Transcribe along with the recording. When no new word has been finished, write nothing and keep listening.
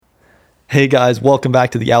Hey guys, welcome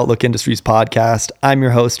back to the Outlook Industries podcast. I'm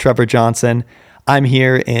your host, Trevor Johnson. I'm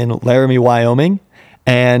here in Laramie, Wyoming,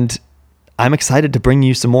 and I'm excited to bring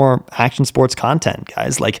you some more action sports content,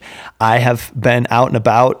 guys. I have been out and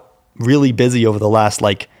about, really busy over the last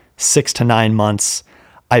 6 to 9 months.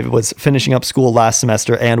 I was finishing up school last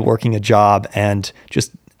semester and working a job, and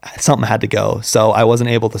just something had to go. So I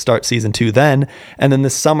wasn't able to start season 2 then. And then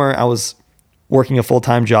this summer I was working a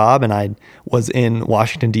full-time job, and I was in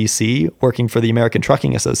Washington, D.C., working for the American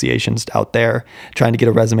Trucking Associations out there, trying to get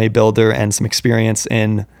a resume builder and some experience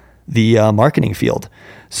in the marketing field.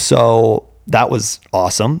 So that was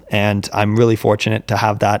awesome, and I'm really fortunate to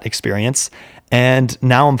have that experience. And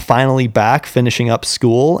now I'm finally back finishing up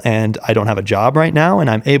school, and I don't have a job right now, and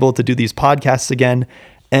I'm able to do these podcasts again.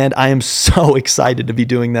 And I am so excited to be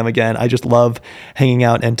doing them again. I just love hanging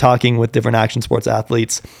out and talking with different action sports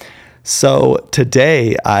athletes. So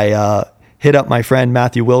today I hit up my friend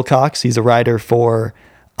Matthew Wilcox. He's a rider for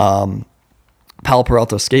Powell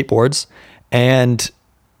Peralta Skateboards. And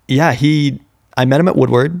yeah, I met him at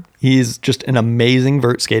Woodward. He's just an amazing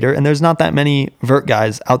vert skater, and there's not that many vert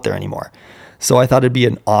guys out there anymore. So I thought it'd be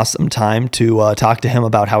an awesome time to talk to him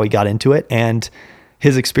about how he got into it and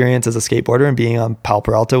his experience as a skateboarder and being on Powell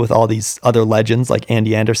Peralta with all these other legends like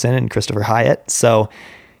Andy Anderson and Christopher Hyatt. So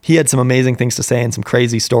he had some amazing things to say and some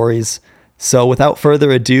crazy stories. So without further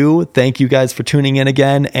ado, thank you guys for tuning in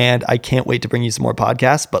again. And I can't wait to bring you some more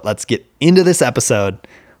podcasts, but let's get into this episode.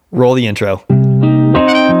 Roll the intro.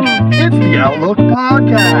 It's the Outlook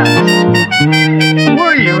Podcast.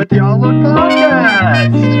 We're here at the Outlook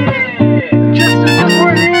Podcast. Just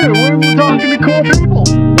we're here. We're talking to cool people.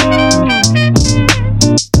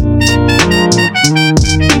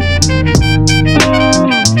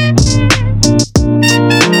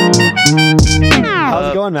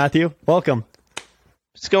 How's it going, Matthew? Welcome.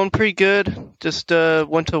 It's going pretty good. Just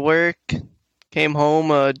went to work, came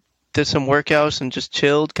home, did some workouts, and just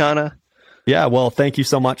chilled, kind of. Yeah, well, thank you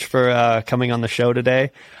so much for coming on the show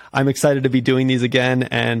today. I'm excited to be doing these again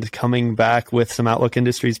and coming back with some Outlook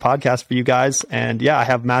Industries podcast for you guys. And yeah, I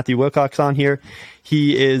have Matthew Wilcox on here.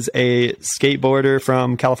 He is a skateboarder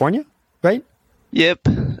from California, right? Yep.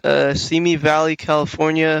 Simi Valley,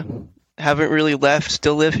 California. Haven't really left.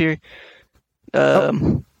 Still live here.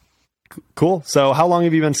 Cool. So how long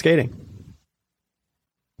have you been skating?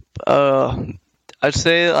 I'd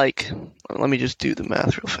say let me just do the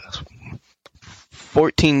math real fast.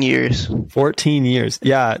 14 years. 14 years.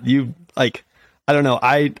 Yeah. You I don't know.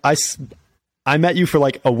 I met you for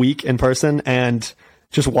a week in person, and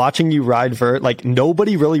just watching you ride vert,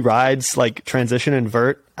 nobody really rides transition and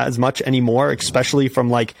vert as much anymore, especially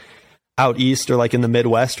from out east or in the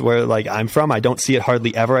Midwest where I'm from. I don't see it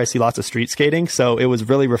hardly ever. I see lots of street skating. So it was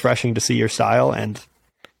really refreshing to see your style, and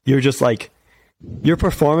you're just your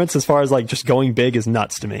performance as far as just going big is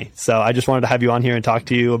nuts to me. So I just wanted to have you on here and talk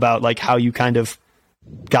to you about how you kind of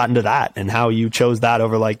got into that and how you chose that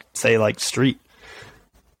over say street.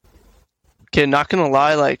 Okay, not gonna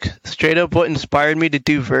lie, straight up what inspired me to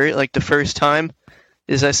do vert the first time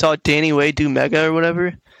is I saw Danny Way do Mega or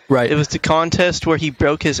whatever. Right. It was the contest where he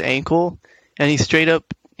broke his ankle, and he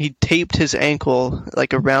taped his ankle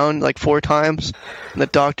around 4 times, and the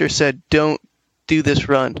doctor said, "Don't do this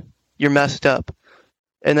run. You're messed up."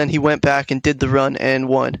 And then he went back and did the run and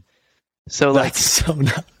won. So that's so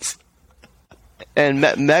nuts. And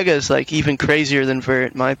Mega's even crazier than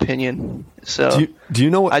vert, in my opinion. So do you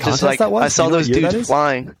know what contest that was? I saw those dudes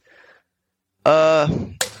flying.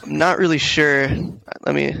 I'm not really sure.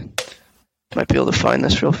 Might be able to find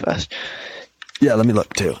this real fast. Yeah, let me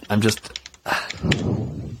look too.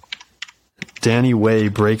 Danny Way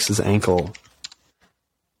breaks his ankle.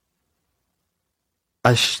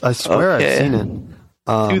 I swear Okay. I've seen it.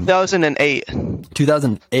 2008.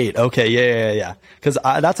 2008. Okay, yeah. Because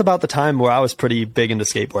that's about the time where I was pretty big into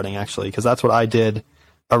skateboarding, actually, because that's what I did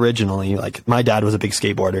originally. My dad was a big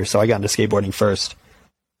skateboarder, so I got into skateboarding first.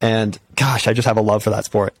 And gosh, I just have a love for that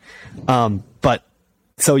sport. But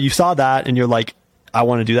so you saw that, and you're like, I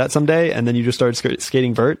want to do that someday, and then you just started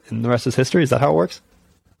skating vert, and the rest is history. Is that how it works?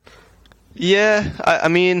 Yeah, I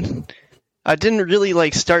mean, I didn't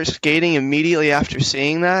really start skating immediately after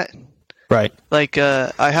seeing that. Right. I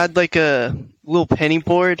had a little penny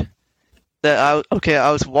board that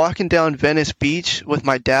I was walking down Venice Beach with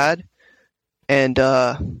my dad, and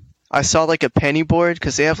I saw a penny board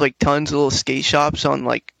because they have tons of little skate shops on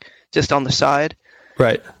just on the side.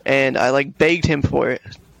 Right. And I begged him for it,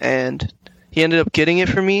 and he ended up getting it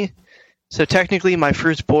for me. So technically my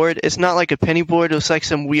first board, it's not a penny board, it was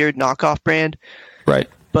some weird knockoff brand. Right.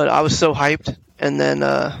 But I was so hyped, and then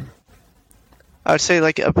I would say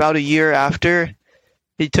about a year after,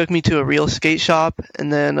 he took me to a real skate shop,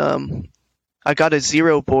 and then I got a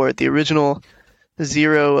Zero board, the original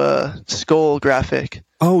Zero skull graphic.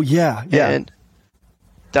 Oh yeah, yeah. And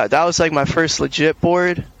that was like my first legit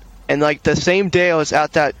board. And like the same day I was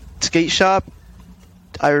at that skate shop,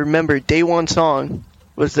 I remember Day One Song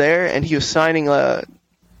was there, and he was signing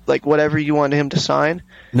like whatever you wanted him to sign.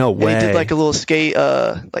 No way. And he did like a little skate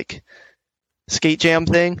jam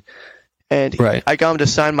thing, and Right. I got him to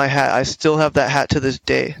sign my hat. I still have that hat to this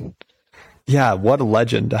day. Yeah, what a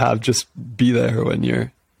legend to have just be there when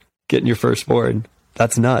you're getting your first board.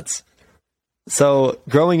 That's nuts. So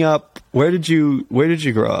growing up, where did you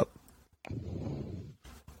grow up?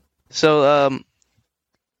 So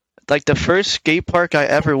like the first skate park I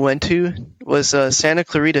ever went to was Santa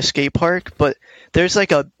Clarita Skate Park, but there's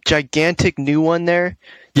like a gigantic new one there.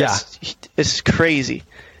 Yeah. It's crazy.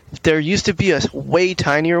 There used to be a way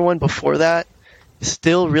tinier one before that.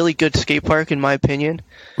 Still really good skate park in my opinion.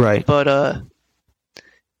 Right. But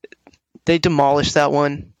they demolished that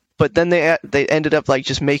one. But then they ended up like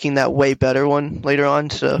just making that way better one later on.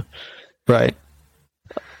 So Right.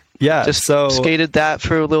 Yeah. just so skated that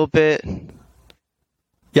for a little bit.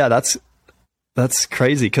 yeah, that's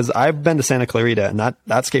crazy because I've been to Santa Clarita and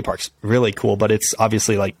that skate park's really cool, but it's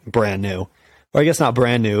obviously like brand new. Or I guess not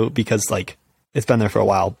brand new because like it's been there for a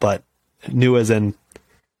while, but new as in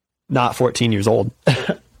not 14 years old.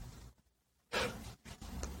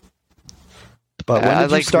 But when I did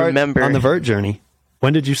you like start remember- on the vert journey?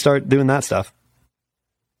 When did you start doing that stuff?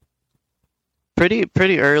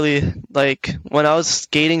 Pretty early. Like when I was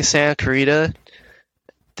skating Santa Clarita,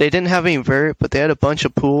 they didn't have any vert, but they had a bunch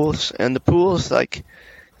of pools, and the pools like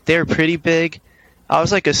they were pretty big. I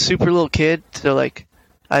was like a super little kid, so like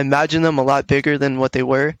I imagined them a lot bigger than what they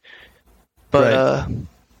were. But Right.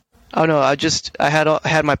 I don't know. I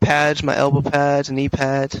had my pads, my elbow pads, knee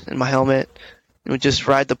pads, and my helmet, and would just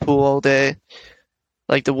ride the pool all day.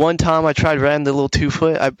 Like the one time I tried riding the little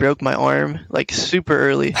 2-foot, I broke my arm like super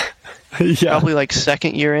early, Yeah. probably like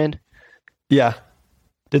second year in. Yeah.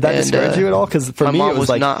 Did that And, discourage you at all? Because for My me, mom it was was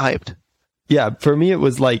like, not hyped. yeah, for me, it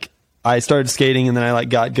was like I started skating and then I like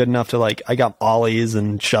got good enough to like, I got ollies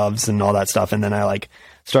and shoves and all that stuff. And then I like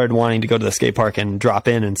started wanting to go to the skate park and drop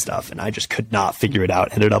in and stuff. And I just could not figure it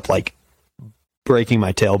out. Ended up like breaking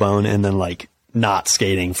my tailbone and then like not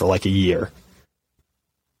skating for like a year.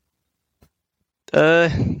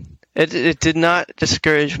 It did not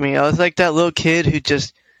discourage me. I was like that little kid who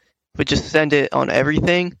just would just send it on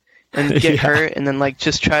everything and get Yeah. hurt and then like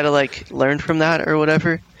just try to like learn from that or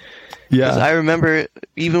whatever. 'Cause Yeah. I remember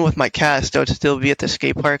even with my cast, I would still be at the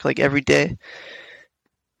skate park like every day.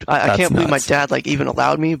 I That's can't believe my nuts. dad like even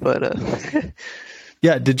allowed me, but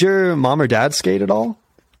Yeah. Did your mom or dad skate at all?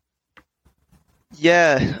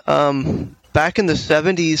 yeah. Back in the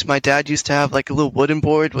 70s, my dad used to have like a little wooden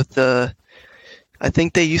board with I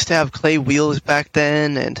think they used to have clay wheels back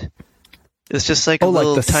then, and it's just like a Oh,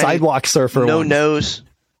 little like the tiny sidewalk surfer no one. nose.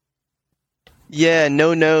 Yeah,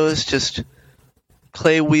 no nose, just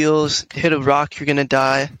clay wheels. Hit a rock, you're gonna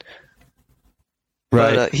die.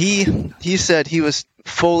 Right. But he said he was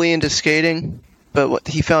fully into skating, but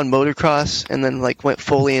he found motocross and then like went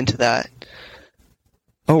fully into that.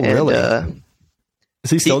 Oh, And, really?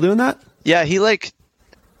 Is he still doing that? Yeah, he like.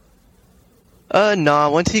 Nah.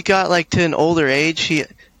 Once he got like to an older age,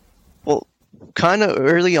 kind of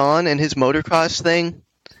early on in his motocross thing,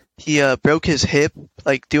 he broke his hip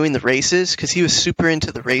like doing the races because he was super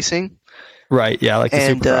into the racing. Right. Yeah. Like the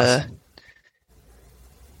And Supercross.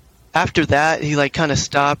 after that, he like kind of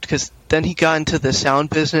stopped because then he got into the sound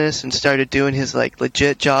business and started doing his like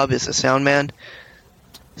legit job as a sound man.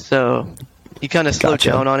 So he kind of slowed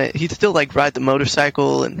Gotcha. down on it. He'd still like ride the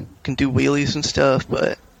motorcycle and can do wheelies and stuff,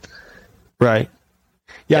 but Right.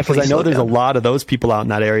 Yeah, because I Definitely know slowed there's a down. lot of those people out in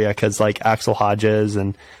that area because like Axel Hodges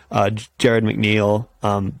and Jared McNeil,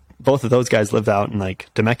 both of those guys lived out in like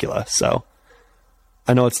Temecula. So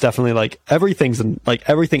I know it's definitely like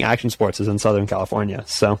everything action sports is in Southern California.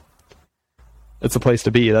 So it's a place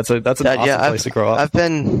to be. That's an awesome place to grow up. I've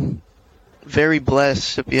been very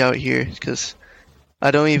blessed to be out here because I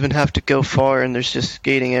don't even have to go far, and there's just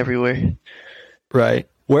skating everywhere. Right.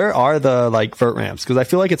 Where are the like vert ramps? Because I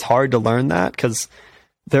feel like it's hard to learn that because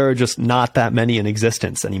there are just not that many in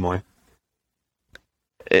existence anymore.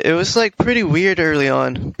 It was like pretty weird early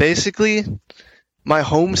on. Basically, my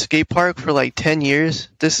home skate park for like 10 years.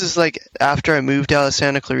 This is like after I moved out of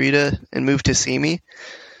Santa Clarita and moved to Simi.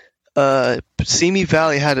 Simi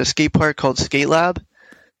Valley had a skate park called Skate Lab.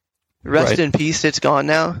 Rest Right. in peace, it's gone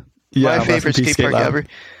now. Yeah, My rest in favorite peace, skate park Lab. ever.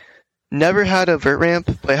 Never had a vert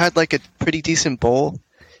ramp, but it had like a pretty decent bowl.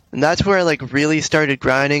 And that's where I like really started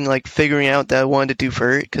grinding, like figuring out that I wanted to do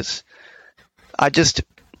vert, because I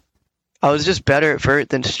was just better at vert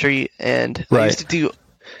than street. And I used to do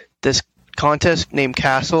this contest named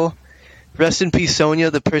Castle. Rest in peace, Sonia,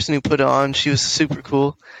 the person who put it on. She was super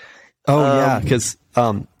cool. Oh, yeah, because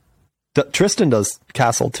Tristan does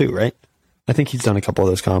Castle too, right? I think he's done a couple of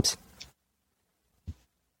those comps.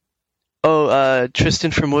 Oh,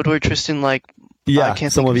 Tristan from Woodward. Tristan, like... Yeah, I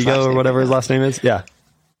can't Some think of his Ego last or name whatever right his now. last name is. Yeah.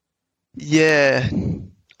 Yeah.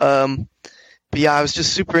 But yeah, I was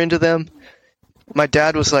just super into them. My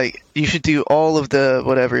dad was like, you should do all of the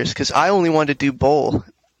whatevers, because I only wanted to do bowl.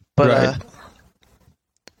 But Right.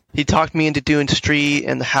 he talked me into doing street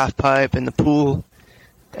and the half pipe and the pool.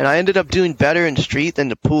 And I ended up doing better in street than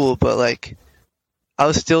the pool, but like I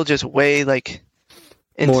was still just way like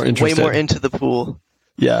More way interested. more into the pool.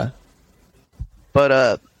 Yeah.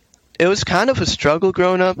 But it was kind of a struggle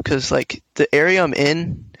growing up, because like the area I'm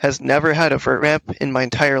in has never had a vert ramp in my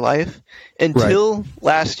entire life until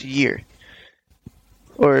last year,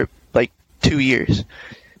 or like 2 years.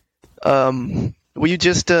 We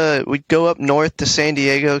just we'd go up north to San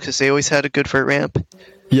Diego because they always had a good vert ramp,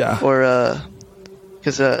 Yeah. or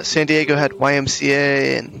because San Diego had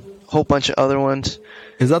YMCA and a whole bunch of other ones.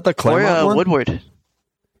 Is that the Claremont Or one? Woodward.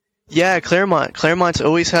 Yeah, Claremont. Claremont's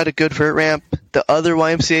always had a good vert ramp. The other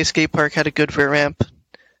YMCA skate park had a good vert ramp.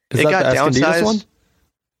 Is it that got the Escondidas downsized. one?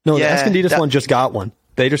 No, Yeah, the Escondidas that- one just got one.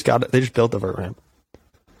 They just got it. They just built the vert ramp.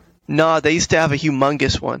 No, they used to have a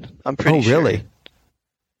humongous one. I'm pretty Oh, sure. really?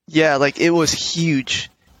 Yeah, like it was huge.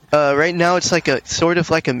 Right now it's like a sort of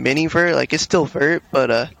like a mini vert. Like it's still vert, but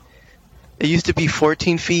it used to be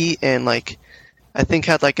 14 feet and like I think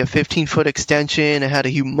had like a 15-foot extension. It had a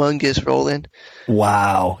humongous roll-in.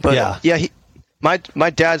 Wow. But yeah. my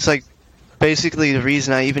dad's like basically the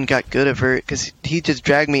reason I even got good at vert, because he just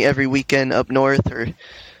dragged me every weekend up north, or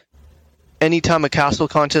anytime a castle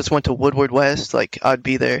contest went to Woodward West, like I'd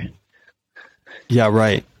be there. Yeah,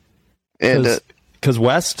 right. And Because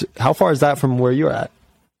West, how far is that from where you're at?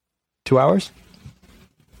 2 hours?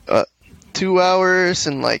 2 hours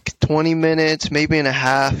and like 20 minutes, maybe and a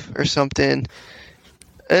half or something.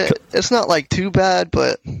 It's not like too bad,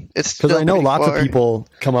 but it's still Because I know pretty lots far. of people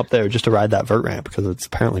come up there just to ride that vert ramp because it's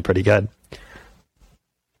apparently pretty good.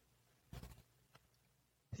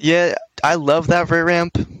 Yeah, I love that vert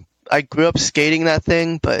ramp. I grew up skating that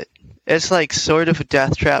thing, but it's like sort of a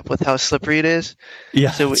death trap with how slippery it is.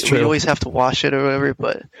 Yeah, So that's we true. always have to wash it or whatever.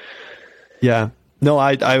 But Yeah. No,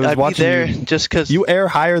 I was I'd be watching there you. just because. You air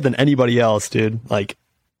higher than anybody else, dude. Like,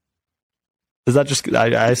 is that just?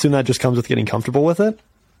 I assume that just comes with getting comfortable with it.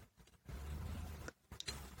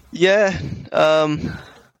 Yeah.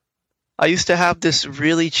 I used to have this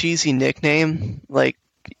really cheesy nickname, like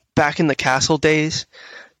back in the Castle days.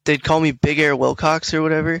 They'd call me Big Air Wilcox or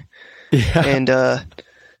whatever. Yeah. And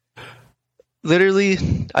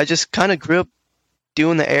literally, I just kind of grew up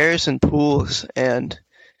doing the airs and pools, and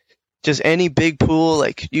just any big pool,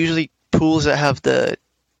 like usually pools that have the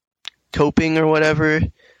coping or whatever,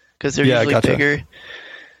 because they're Yeah, usually gotcha. bigger.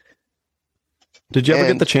 Did you ever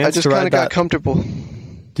get And the I chance just to kind ride of got that? comfortable.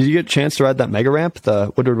 Did you get a chance to ride that mega ramp,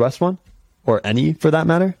 the Woodward West one, or any for that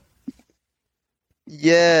matter?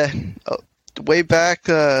 Yeah, way back.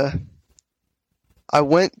 I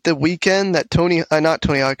went the weekend that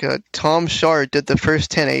Tom Shard did the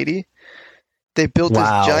first 1080. They built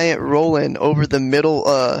Wow. this giant roll-in over the middle.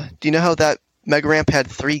 Do you know how that mega ramp had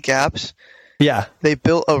 3 gaps? Yeah. They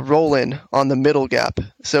built a roll-in on the middle gap,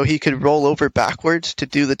 so he could roll over backwards to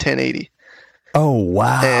do the 1080. Oh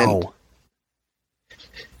wow. And-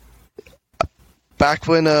 Back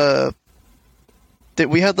when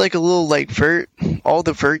we had like a little like vert, all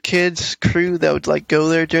the vert kids crew that would like go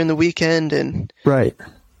there during the weekend and Right.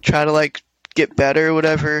 try to like get better or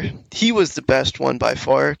whatever. He was the best one by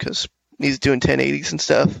far because he's doing 1080s and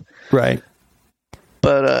stuff. Right.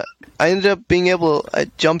 But I ended up being able. I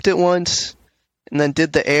jumped it once and then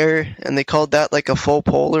did the air, and they called that like a full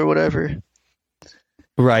pole or whatever.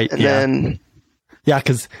 Right. And yeah. then Yeah,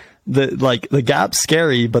 because the gap's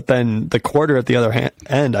scary, but then the quarter at the other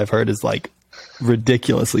end, I've heard, is like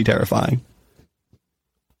ridiculously terrifying.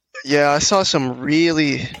 yeah, I saw some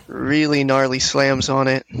really really gnarly slams on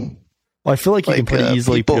it. Well, I feel like you can Like, pretty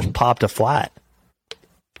easily people- just pop to flat.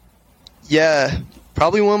 Yeah,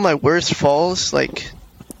 probably one of my worst falls, like,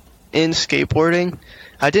 in skateboarding.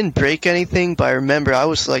 I didn't break anything, but I remember I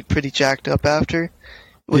was, like, pretty jacked up after.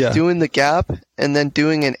 Was Yeah. doing the gap and then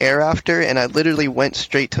doing an air after, and I literally went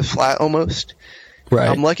straight to flat almost. Right.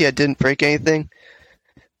 I'm lucky I didn't break anything.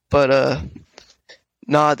 But,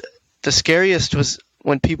 the scariest was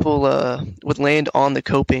when people would land on the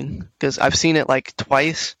coping, because I've seen it, like,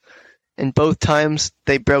 twice. and both times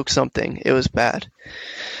they broke something. It was bad.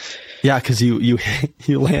 Yeah, because you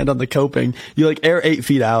land on the coping, you like air 8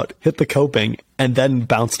 feet out, hit the coping, and then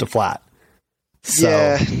bounce to flat. So,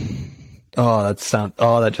 Yeah.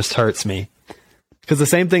 that just hurts me. Because the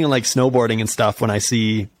same thing in like snowboarding and stuff, when I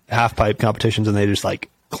see half pipe competitions and they just like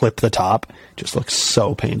clip the top, just looks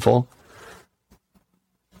so painful.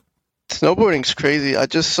 Snowboarding's crazy. I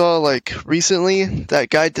just saw like recently that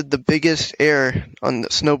guy did the biggest air on the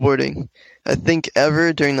snowboarding, I think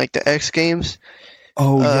ever during like the X Games.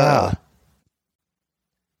 Oh yeah.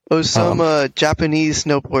 It was some Japanese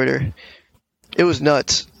snowboarder. It was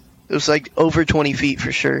nuts. It was like over 20 feet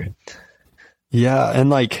for sure. Yeah, and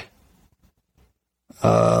like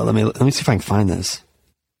let me see if I can find this.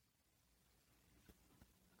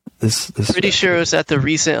 This Pretty sure it was at the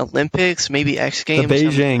recent Olympics, maybe X the Games.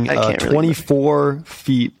 Beijing I can't really 24 remember.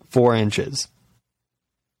 feet 4 inches.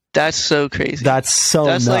 That's so crazy. That's so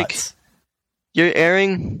That's nuts. like you're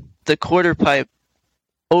airing the quarter pipe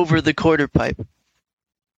over the quarter pipe.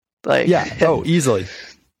 Like Yeah. Oh, easily.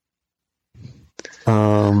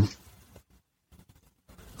 Let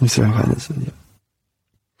me see if I can find this video.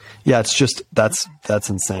 Yeah, it's just that's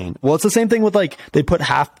insane. Well, it's the same thing with like they put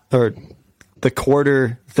half or the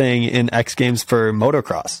quarter thing in X Games for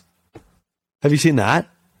motocross. Have you seen that?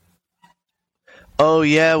 Oh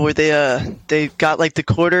yeah, where they got like the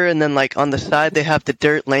quarter and then like on the side they have the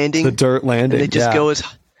dirt landing. The dirt landing. And they just go as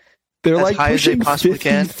they're as like high as they pushing possibly 50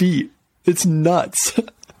 can. feet. It's nuts.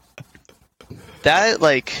 That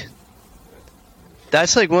like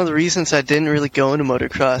that's like one of the reasons I didn't really go into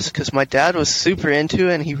motocross, because my dad was super into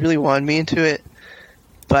it and he really wanted me into it,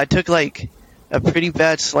 but I took like a pretty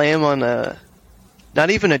bad slam on not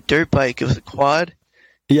even a dirt bike, it was a quad,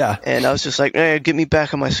 Yeah. and I was just like, hey, get me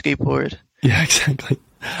back on my skateboard. Yeah, exactly.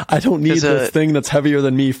 I don't need 'Cause, this thing that's heavier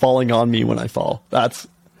than me falling on me when I fall. That's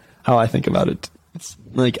how I think about it. It's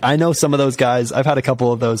like, I know some of those guys. I've had a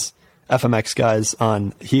couple of those FMX guys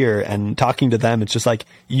on here, and talking to them, it's just like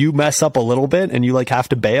you mess up a little bit and you like have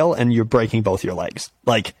to bail and you're breaking both your legs.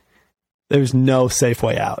 Like there's no safe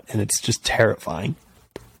way out, and it's just terrifying.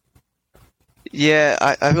 Yeah,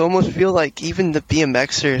 I almost feel like even the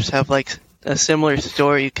BMXers have like a similar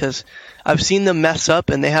story, because I've seen them mess up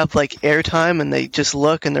and they have like airtime and they just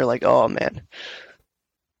look and they're like, oh man,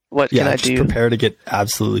 what Yeah, can I just do? prepare to get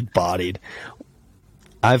absolutely bodied.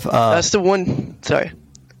 I've That's the one. Sorry.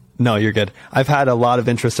 no, you're good. I've had a lot of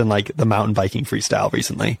interest in like the mountain biking freestyle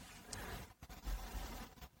recently,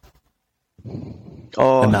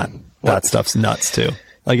 Oh, and that stuff's nuts too.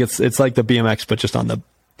 Like it's like the BMX, but just on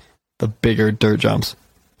the bigger dirt jumps.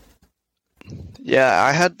 yeah.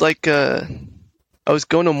 I had like I was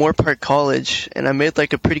going to Moore Park College and I made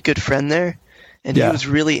like a pretty good friend there, and Yeah. he was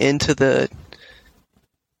really into the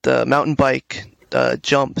mountain bike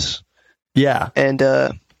jumps, Yeah.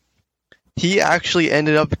 and he actually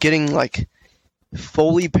ended up getting like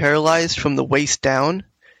fully paralyzed from the waist down,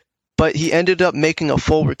 but he ended up making a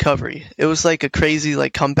full recovery. It was like a crazy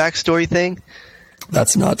like comeback story thing.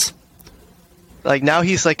 That's nuts. Like now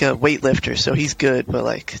he's like a weightlifter, so he's good, but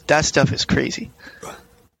like that stuff is crazy.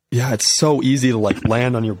 Yeah, it's so easy to like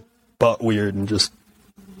land on your butt weird and just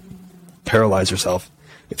paralyze yourself.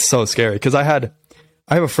 It's so scary. Because I have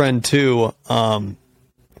a friend too.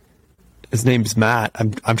 His name's Matt.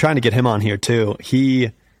 I'm trying to get him on here too.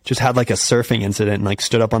 He just had like a surfing incident and like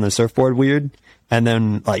stood up on the surfboard weird, and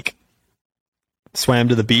then like swam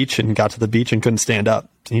to the beach and got to the beach and couldn't stand up.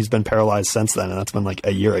 And he's been paralyzed since then, and that's been like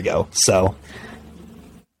a year ago. So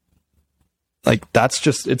like that's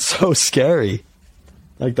just, it's so scary.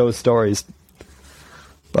 Like those stories.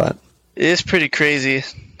 But It is pretty crazy.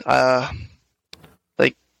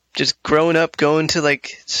 Like just growing up, going to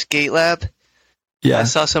like skate lab, yeah. I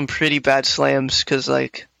saw some pretty bad slams, because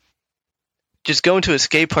like just going to a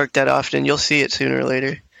skate park that often, you'll see it sooner or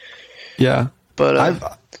later. Yeah. But I've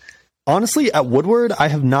honestly at Woodward, I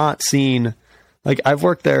have not seen, like I've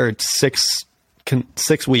worked there 6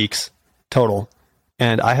 weeks total,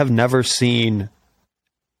 and I have never seen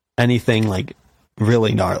anything like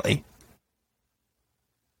really gnarly.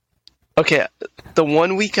 okay, the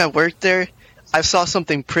 1 week I worked there, I saw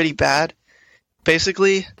something pretty bad.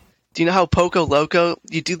 Basically, do you know how Poco Loco,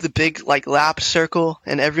 you do the big like lap circle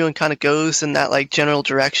and everyone kind of goes in that like general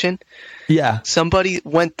direction? Yeah. Somebody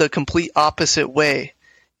went the complete opposite way,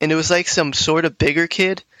 and it was like some sort of bigger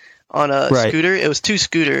kid on a Right. scooter. It was 2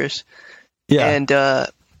 scooters, Yeah. and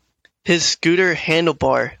his scooter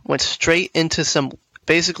handlebar went straight into some,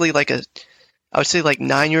 basically like I would say like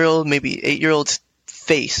 9-year-old, maybe 8-year-old's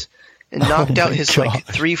face, and knocked out my his like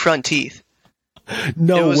gosh. 3 front teeth.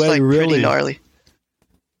 No it was way, like really. pretty gnarly.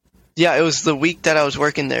 Yeah, it was the week that I was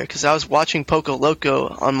working there because I was watching Poco Loco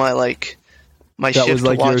on my That shift was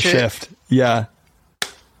like to your watch it. shift. Yeah.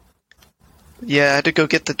 Yeah, I had to go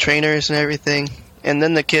get the trainers and everything, and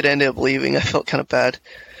then the kid ended up leaving. I felt kind of bad.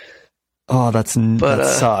 Oh, that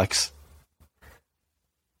sucks.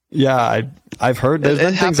 Yeah, I've heard there's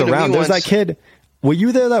been things around. There's that kid. Were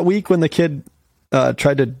you there that week when the kid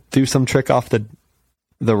tried to do some trick off the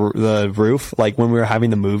roof, like when we were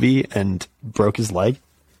having the movie, and broke his leg?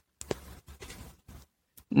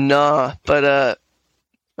 Nah, but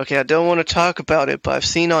okay, I don't want to talk about it, but I've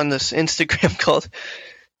seen on this Instagram called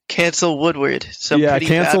Cancel Woodward.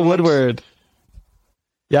 Cancel Woodward.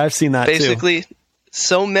 Yeah, I've seen that too. Basically,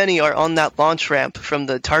 so many are on that launch ramp from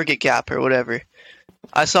the Target Gap or whatever.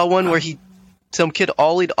 I saw one where some kid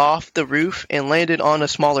ollied off the roof and landed on a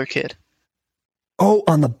smaller kid. Oh,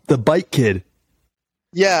 on the bike kid.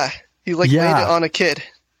 Yeah, he landed on a kid.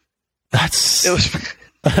 It was.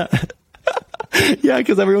 Yeah,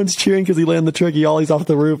 because everyone's cheering because he landed the trick. He ollies off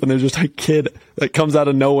the roof, and there's just a kid that comes out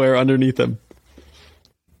of nowhere underneath him.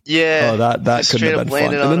 Yeah. Oh, that couldn't have been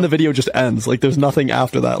fun. And then the video just ends. Like, there's nothing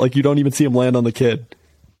after that. Like, you don't even see him land on the kid.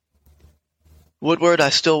 Woodward, I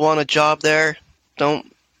still want a job there.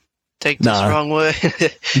 Don't take this the wrong way.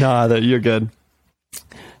 Nah, you're good.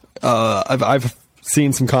 I've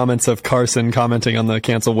seen some comments of Carson commenting on the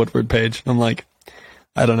Cancel Woodward page. I'm like,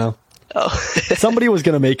 I don't know. Oh. Somebody was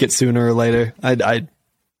going to make it sooner or later. I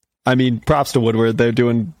mean, props to Woodward. They're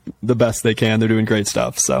doing the best they can. They're doing great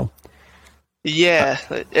stuff. So. Yeah,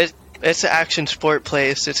 it's an action sport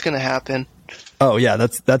place. It's going to happen. Oh yeah,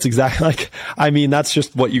 that's exactly like. I mean, that's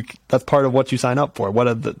just that's part of what you sign up for. What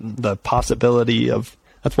are the possibility of?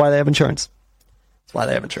 That's why they have insurance. That's why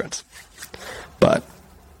they have insurance. But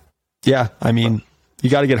yeah, I mean, you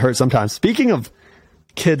got to get hurt sometimes. Speaking of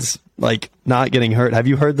kids like not getting hurt, have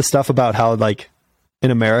you heard the stuff about how like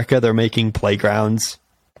in America they're making playgrounds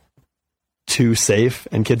too safe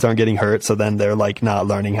and kids aren't getting hurt, so then they're like not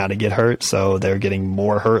learning how to get hurt, so they're getting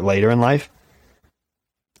more hurt later in life?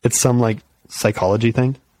 It's some like psychology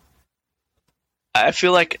thing. I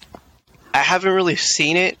feel like I haven't really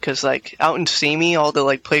seen it because like out in Simi, all the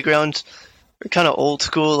like playgrounds are kind of old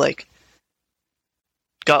school, like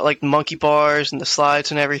got like monkey bars and the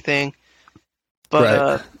slides and everything.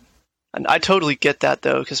 But and I totally get that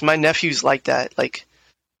though, because my nephew's like that. Like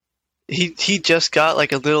he just got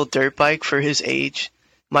like a little dirt bike for his age.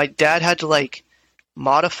 My dad had to like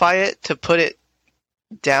modify it to put it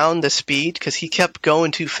down the speed because he kept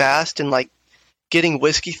going too fast and like getting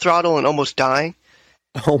whiskey throttle and almost dying.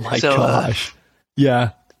 Oh my gosh. Yeah.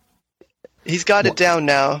 He's got it down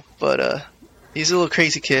now, but he's a little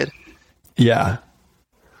crazy kid. Yeah.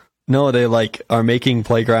 No, they like are making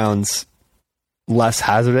playgrounds less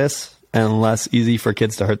hazardous and less easy for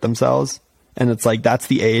kids to hurt themselves. And it's like, that's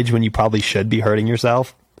the age when you probably should be hurting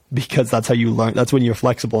yourself, because that's how you learn. That's when you're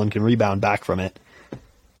flexible and can rebound back from it.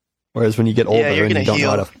 Whereas when you get older and you don't know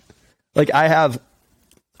how to, like, I have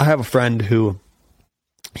a friend who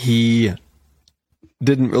he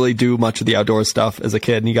didn't really do much of the outdoor stuff as a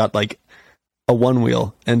kid, and he got like a one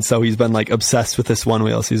wheel. And so he's been like obsessed with this one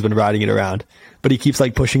wheel. So he's been riding it around, but he keeps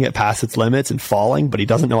like pushing it past its limits and falling, but he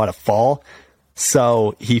doesn't know how to fall.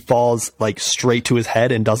 So he falls like straight to his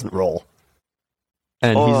head and doesn't roll.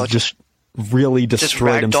 And he's just really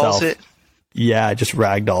destroyed himself. Yeah, just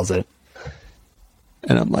ragdolls it.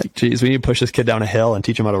 And I'm like, geez, we need to push this kid down a hill and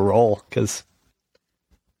teach him how to roll, because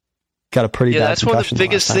got a pretty bad that's one of the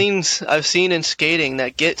biggest things I've seen in skating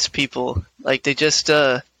that gets people. Like they just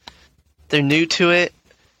they're new to it.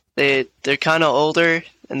 They're kind of older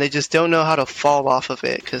and they just don't know how to fall off of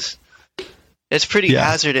it because it's pretty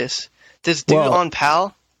hazardous. This dude on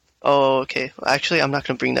PAL. Oh, okay. Actually, I'm not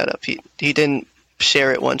gonna bring that up. He didn't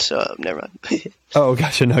share it once, so never mind. Oh,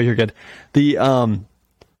 gotcha. No, you're good.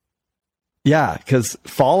 Yeah, because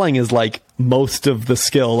falling is like most of the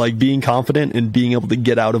skill. Like being confident and being able to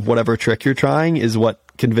get out of whatever trick you're trying is what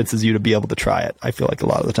convinces you to be able to try it, I feel like, a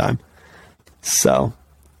lot of the time. So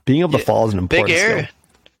being able to fall is an important skill.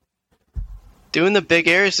 Doing the big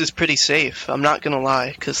airs is pretty safe, I'm not gonna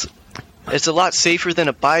lie, because it's a lot safer than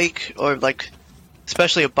a bike, or like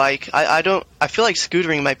especially a bike. I feel like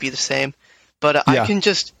scootering might be the same, but I can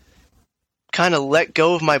just kind of let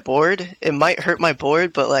go of my board. It might hurt my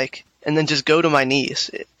board, but like, and then just go to my knees.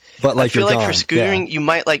 But like, I feel like for scootering, you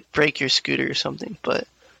might like break your scooter or something. But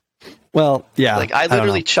like I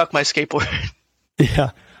literally chuck my skateboard.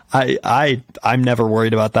 Yeah, I'm never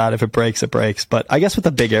worried about that. If it breaks, it breaks. But I guess with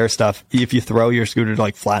the big air stuff, if you throw your scooter to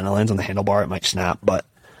like flat and it lands on the handlebar, it might snap. But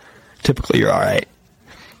typically, you're all right.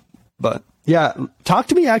 But yeah, talk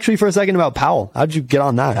to me actually for a second about Powell. How'd you get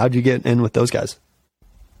on that? How'd you get in with those guys?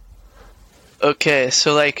 Okay,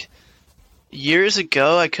 so like years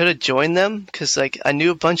ago, I could have joined them because like I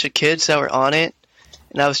knew a bunch of kids that were on it,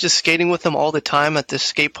 and I was just skating with them all the time at this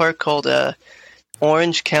skate park called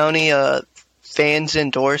Orange County Fans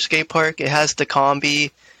Indoor Skate Park. It has the combi.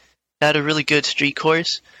 It had a really good street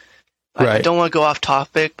course. I Right. don't want to go off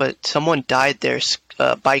topic, but someone died there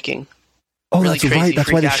biking. Oh, Really that's right. crazy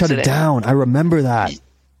That's why freak they shut it accident. down. I remember that.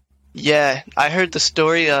 Yeah, I heard the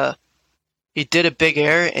story. He did a big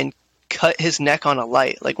air and cut his neck on a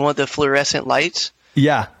light, like one of the fluorescent lights,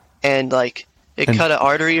 Yeah. and like it And- cut an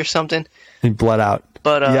artery or something. He bled out.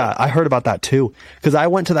 But yeah, I heard about that too. Because I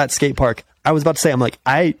went to that skate park. I was about to say, I'm like,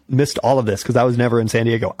 I missed all of this because I was never in San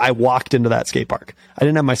Diego. I walked into that skate park. I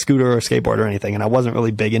didn't have my scooter or skateboard or anything, and I wasn't really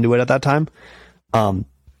big into it at that time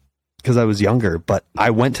because I was younger. But I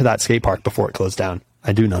went to that skate park before it closed down.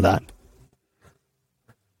 I do know that.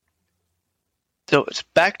 so it's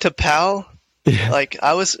back to PAL. Yeah. Like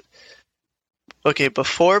I was okay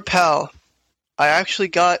before PAL. I actually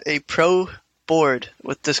got a pro board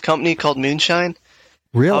with this company called Moonshine.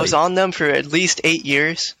 Really? I was on them for at least 8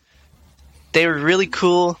 years. They were really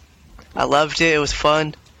cool. I loved it. It was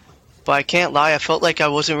fun. But I can't lie, I felt like I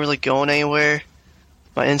wasn't really going anywhere.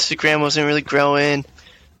 My Instagram wasn't really growing.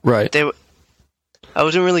 Right. I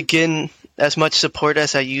wasn't really getting as much support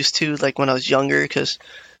as I used to, like when I was younger, because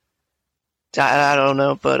I don't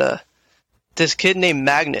know. But this kid named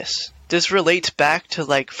Magnus, this relates back to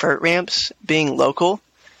like vert ramps being local.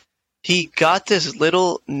 He got this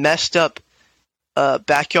little messed up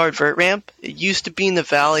backyard vert ramp. It used to be in the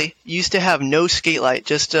valley. Used to have no skate light,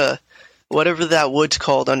 just whatever that wood's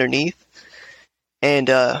called underneath. And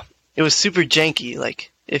it was super janky.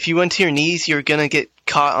 Like if you went to your knees, you were gonna get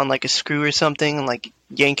caught on like a screw or something and like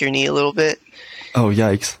yank your knee a little bit. Oh,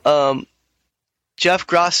 yikes. Jeff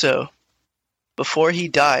Grosso, before he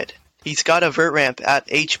died, he's got a vert ramp at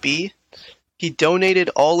HB. He donated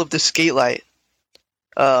all of the skate light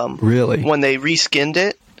Really? when they reskinned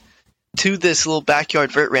it to this little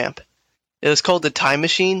backyard vert ramp. It was called the Time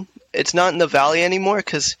Machine. It's not in the valley anymore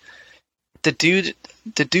because the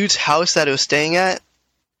dude's house that it was staying at,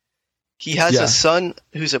 he has Yeah. a son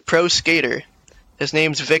who's a pro skater. His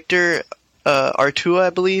name's Victor Artua, I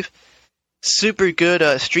believe. Super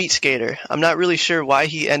good street skater. I'm not really sure why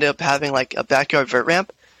he ended up having like a backyard vert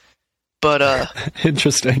ramp, but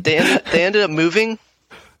Interesting. they ended up moving.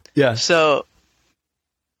 Yeah. So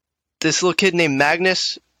this little kid named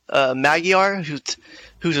Magnus Magyar,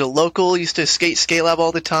 who's a local, used to skate lab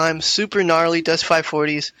all the time, super gnarly, does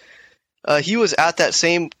 540s. He was at that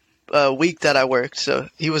same week that I worked, so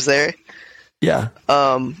he was there. Yeah.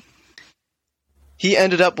 He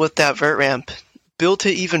ended up with that vert ramp, built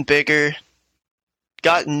it even bigger,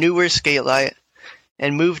 got newer skate light,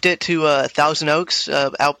 and moved it to Thousand Oaks,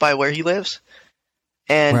 out by where he lives.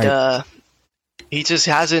 And Right. he just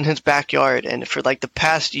has it in his backyard. And for like the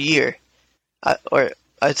past year, or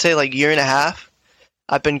I'd say like year and a half,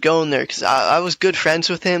 I've been going there because I was good friends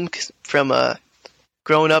with him from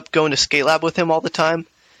growing up, going to skate lab with him all the time.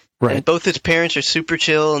 Right. And both his parents are super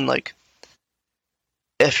chill, and like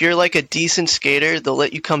if you're like a decent skater, they'll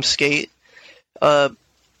let you come skate.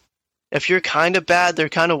 If you're kind of bad, they're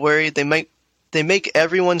kind of worried. They make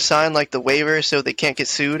everyone sign like the waiver so they can't get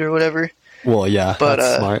sued or whatever. Well, yeah. But,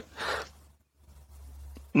 that's smart.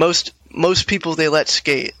 Most people they let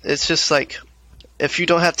skate. It's just like if you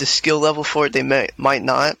don't have the skill level for it, they might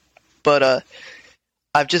not. But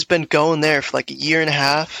I've just been going there for like a year and a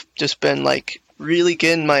half. Just been like really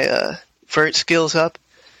getting my vert skills up,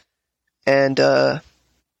 and So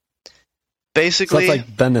basically that's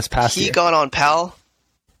like been this past he year. got on PAL.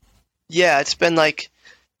 Yeah, it's been like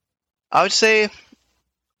I would say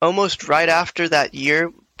almost right after that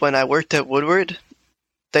year when I worked at Woodward.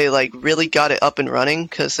 They like really got it up and running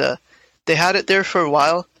because they had it there for a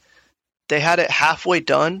while. They had it halfway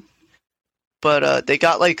done, but they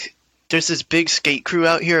got like there's this big skate crew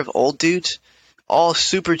out here of old dudes, all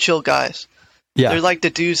super chill guys. Yeah. They're like the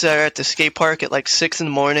dudes that are at the skate park at like 6 in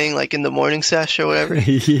the morning, like in the morning sesh or whatever.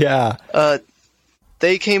 Yeah.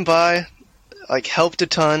 They came by, like helped a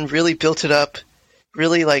ton, really built it up,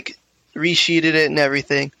 really like resheeted it and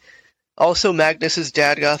everything. Also, Magnus's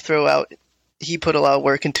dad got to throw out. He put a lot of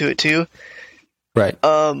work into it too. Right.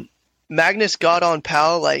 Magnus got on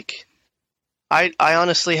PAL like I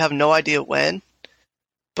honestly have no idea when,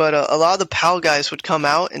 but a lot of the PAL guys would come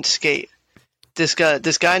out and skate. This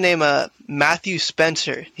guy named Matthew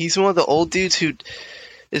Spencer. He's one of the old dudes who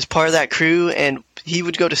is part of that crew, and he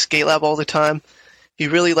would go to skate lab all the time. He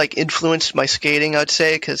really like influenced my skating, I'd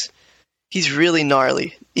say, because he's really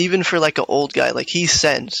gnarly, even for like an old guy. Like he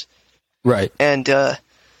sends, Right. and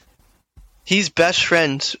he's best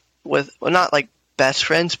friends with, well, not like best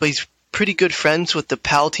friends, but he's pretty good friends with the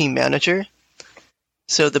PAL team manager.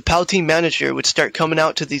 So the PAL team manager would start coming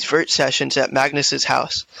out to these vert sessions at Magnus's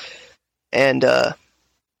house. And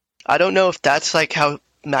I don't know if that's like how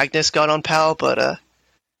Magnus got on PAL, but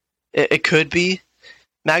it could be.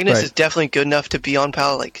 Magnus is definitely good enough to be on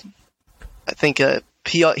PAL. Like, I think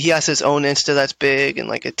he has his own Insta that's big, and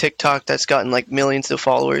like a TikTok that's gotten like millions of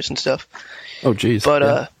followers and stuff. Oh, geez.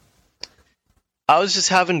 But I was just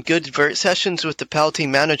having good vert sessions with the PAL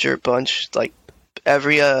team manager bunch, like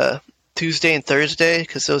every Tuesday and Thursday,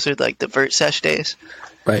 because those are like the vert sesh days.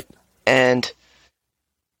 Right. And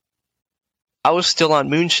I was still on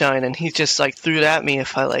Moonshine, and he just like threw it at me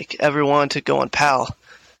if I like ever wanted to go on PAL.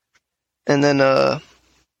 And then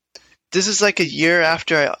this is like a year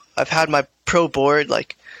after I've had my pro board.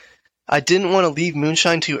 Like, I didn't want to leave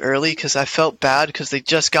Moonshine too early because I felt bad because they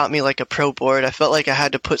just got me like a pro board. I felt like I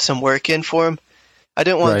had to put some work in for them. I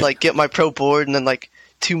didn't want to like get my pro board and then like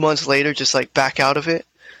 2 months later just like back out of it.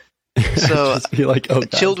 So just be like, I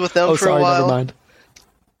chilled with them for a while. Never mind.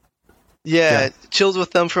 Yeah, chilled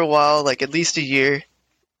with them for a while, like at least a year.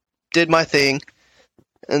 Did my thing.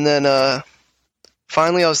 And then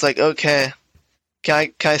finally I was like, okay,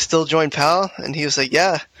 can I still join PAL? And he was like,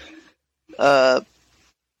 yeah.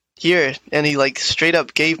 Here. And he like straight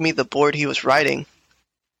up gave me the board he was riding.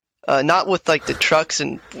 Not with like the trucks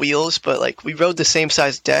and wheels, but like we rode the same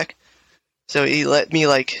size deck. So he let me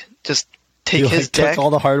like just take his deck. Took all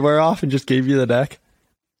the hardware off and just gave you the deck?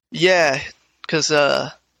 Yeah, because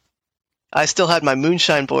I still had my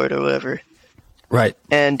Moonshine board or whatever. Right.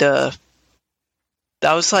 And that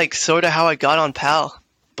was like sort of how I got on PAL.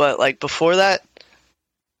 But like before that,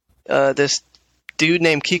 this dude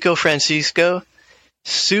named Kiko Francisco,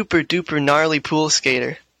 super duper gnarly pool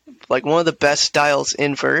skater, like one of the best styles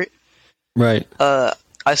in vert. Right.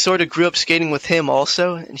 I sort of grew up skating with him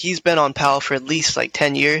also, and he's been on PAL for at least like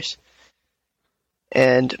 10 years.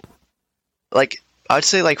 And like I'd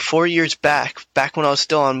say like 4 years back when I was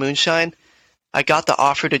still on Moonshine, I got the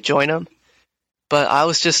offer to join him. But I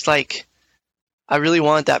was just like, I really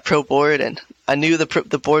wanted that pro board, and I knew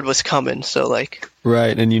the board was coming, so like,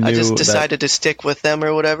 right, and you knew I just decided to stick with them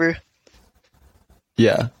or whatever.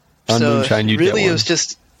 Yeah, on so Moonshine, you really it was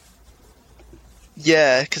just,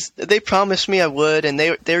 yeah, because they promised me I would, and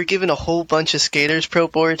they were giving a whole bunch of skaters pro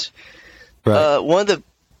boards. Right. One of the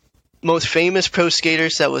most famous pro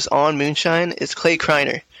skaters that was on Moonshine is Clay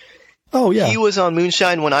Kreiner. Oh yeah, he was on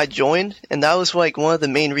Moonshine when I joined, and that was like one of the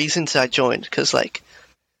main reasons I joined, because like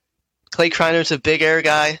Clay Kreiner's a big air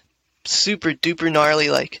guy, super duper gnarly.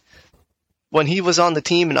 Like when he was on the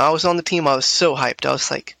team and I was on the team, I was so hyped. I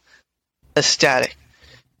was like ecstatic.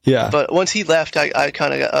 Yeah. But once he left, I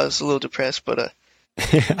was a little depressed. But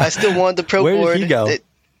I still wanted the pro board. Where did he go?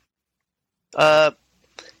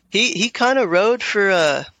 He kind of rode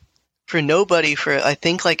for nobody for I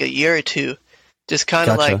think like a year or two, just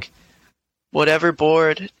kind of like whatever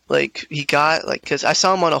board like he got, like because I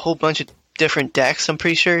saw him on a whole bunch of different decks, I'm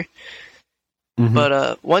pretty sure. Mm-hmm.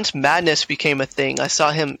 But once Madness became a thing, I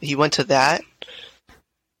saw him. He went to that,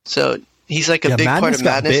 so he's like a big part of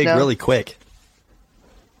Madness big now. Really quick.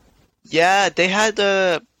 Yeah, they have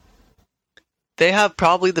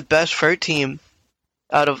probably the best vert team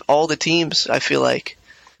out of all the teams, I feel like,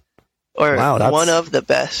 or one of the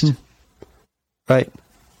best. Right.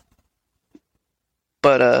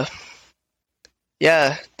 But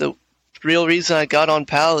yeah, the real reason I got on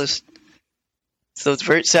PAL is those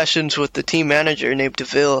vert sessions with the team manager named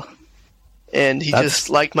DeVille, and he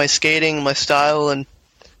just liked my skating, my style, and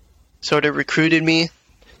sort of recruited me.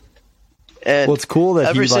 And well, it's cool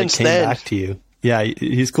that he like came then, back to you. Yeah,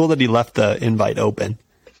 he's cool that he left the invite open.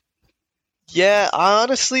 Yeah, I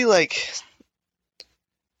honestly like.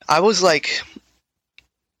 I was like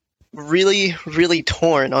really, really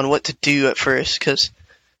torn on what to do at first, because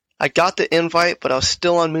I got the invite, but I was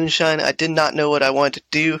still on Moonshine. I did not know what I wanted to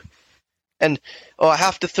do. And, I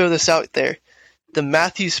have to throw this out there. The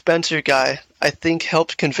Matthew Spencer guy, I think,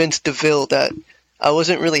 helped convince DeVille that I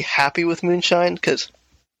wasn't really happy with Moonshine, because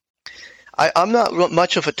I'm not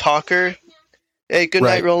much of a talker. Hey, good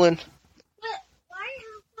night, Roland.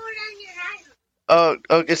 Oh,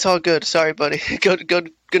 it's all good. Sorry, buddy.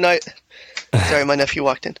 Good night. Sorry, my nephew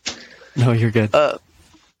walked in. No, you're good.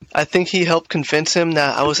 I think he helped convince him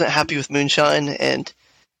that I wasn't happy with Moonshine, and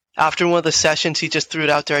after one of the sessions, he just threw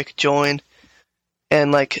it out there I could join.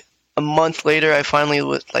 And like a month later, I finally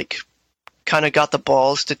like kind of got the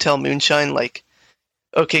balls to tell Moonshine, like,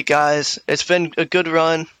 okay, guys, it's been a good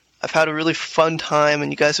run. I've had a really fun time, and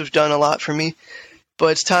you guys have done a lot for me.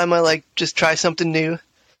 But it's time I like just try something new.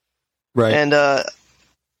 Right. And I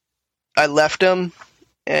left him,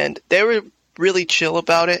 and they were really chill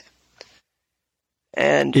about it.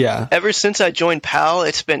 And Yeah. ever since I joined PAL,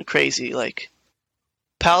 it's been crazy. Like,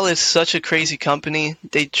 PAL is such a crazy company.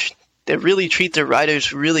 They really treat their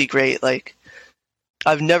riders really great. Like,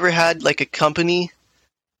 I've never had like a company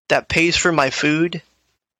that pays for my food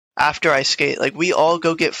after I skate. Like, we all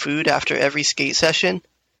go get food after every skate session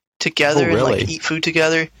together and like really? eat food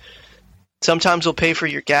together. Sometimes they'll pay for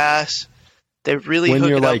your gas. They really When hook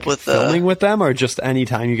you're it like up with filming with them, or just any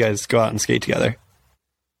time you guys go out and skate together?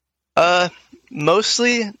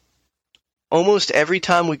 Mostly, almost every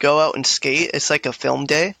time we go out and skate, it's like a film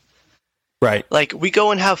day. Right. Like, we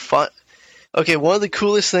go and have fun. Okay, one of the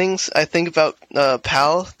coolest things I think about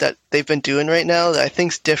PAL that they've been doing right now that I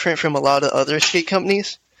think's different from a lot of other skate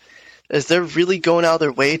companies is they're really going out of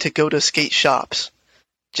their way to go to skate shops.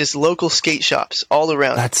 Just local skate shops all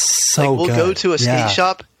around. That's so We'll good. go to a skate Yeah.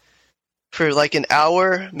 shop for like an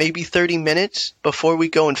hour, maybe 30 minutes before we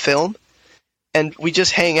go and film, and we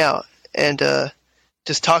just hang out and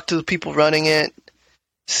just talk to the people running it,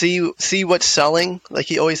 see what's selling. Like,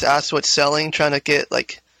 he always asks what's selling, trying to get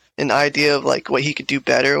like an idea of like what he could do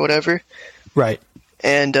better or whatever. Right.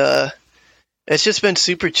 And it's just been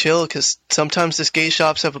super chill because sometimes the skate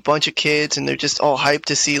shops have a bunch of kids and they're just all hyped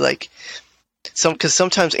to see like because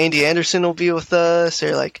sometimes Andy Anderson will be with us,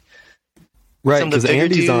 or like Right, some of the because bigger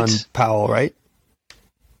Andy's on dudes. Powell, right?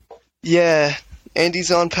 Yeah,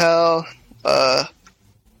 Andy's on PAL. I'd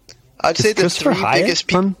say Is the Christopher three Hyatt biggest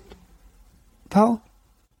people. on Powell?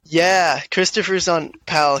 Yeah, Christopher's on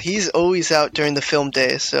PAL. He's always out during the film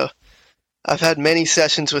days, so I've had many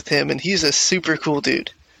sessions with him, and he's a super cool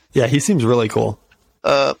dude. Yeah, he seems really cool.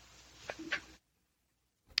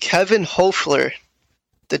 Kevin Hofler,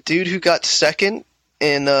 the dude who got second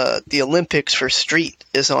in the Olympics for street,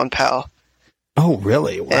 is on PAL. Oh,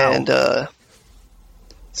 really? Wow. And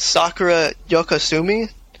Sakura Yokosumi,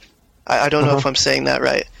 I don't know if I'm saying that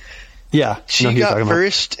right. yeah. She know who you're got talking about.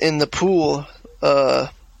 first in the pool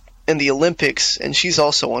in the Olympics, and she's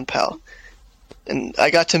also on PAL. And I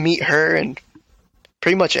got to meet her and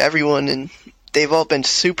pretty much everyone, and they've all been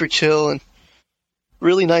super chill and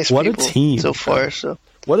really nice What a people team. so far. So,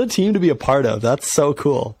 What a team to be a part of. That's so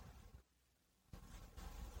cool.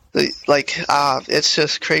 it's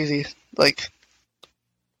just crazy. Like,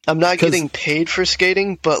 I'm not 'Cause- getting paid for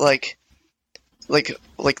skating, but like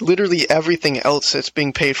literally everything else that's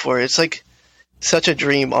being paid for. It's like such a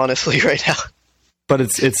dream, honestly, right now. But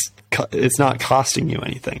it's not costing you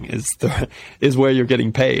anything. Is where you're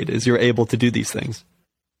getting paid. Is you're able to do these things.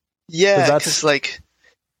 Yeah, that's- because like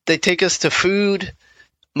they take us to food.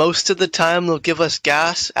 Most of the time, they'll give us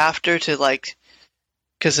gas after to like,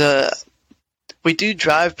 because we do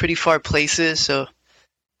drive pretty far places. So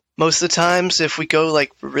most of the times, if we go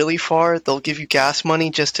like really far, they'll give you gas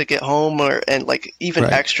money just to get home, and like even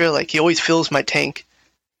Right. extra. Like, he always fills my tank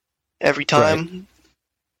every time.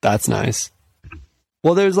 That's nice.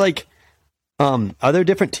 Well, there's like, are there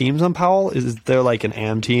different teams on Powell? Is there like an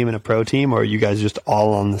AM team and a pro team, or are you guys just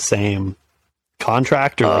all on the same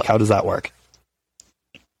contract, or like how does that work?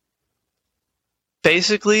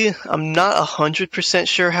 Basically, I'm not 100%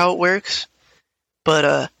 sure how it works,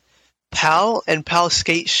 but PAL and PAL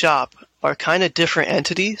Skate Shop are kind of different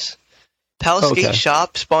entities. PAL Okay. Skate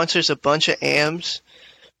Shop sponsors a bunch of AMs,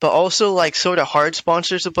 but also like sort of hard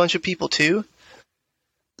sponsors a bunch of people too.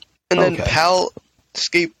 And then Okay. PAL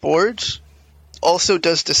Skateboards also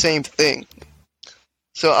does the same thing.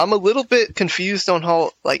 So I'm a little bit confused on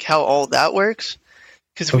how all that works,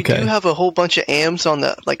 because we Okay. do have a whole bunch of AMs on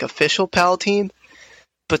the like official PAL team,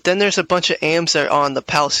 but then there's a bunch of AMs that are on the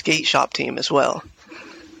PAL Skate Shop team as well.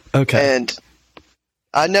 Okay. And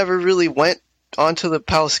I never really went onto the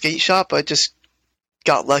PAL Skate Shop. I just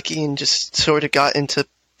got lucky and just sort of got into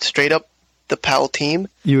straight up the PAL team.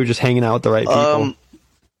 You were just hanging out with the right people.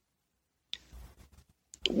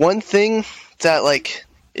 One thing that, like,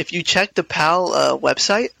 if you check the PAL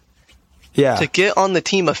website, yeah. to get on the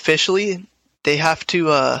team officially, they have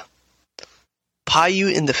to pie you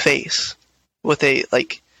in the face with they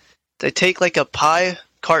take like a pie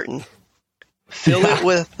carton, fill Yeah. it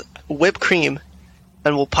with whipped cream,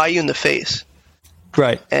 and will pie you in the face.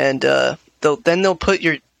 Right. And they'll put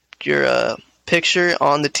your picture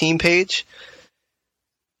on the team page,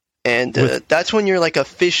 and that's when you're like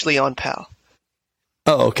officially on PAL.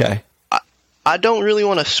 Oh, okay. I don't really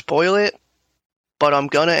want to spoil it, but I'm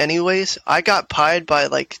gonna anyways. I got pied by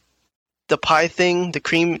like the pie thing, the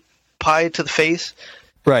cream pie to the face,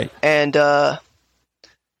 Right. and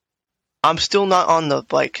I'm still not on the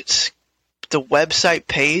the website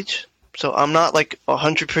page, so I'm not like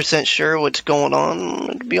 100% sure what's going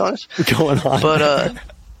on, to be honest. Going on. But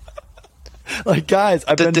Like, guys,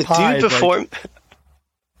 I've been the pied. dude before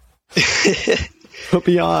Put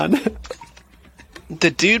me on.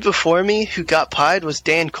 the dude before me who got pied was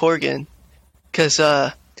Dan Corgan, because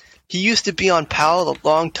he used to be on PAL a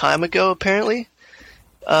long time ago. Apparently,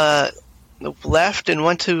 left and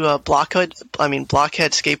went to Blockhead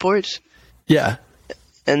Skateboards, Yeah.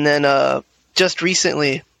 and then just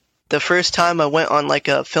recently, the first time I went on like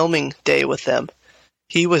a filming day with them,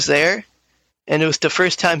 he was there, and it was the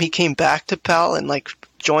first time he came back to PAL and like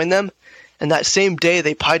joined them, and that same day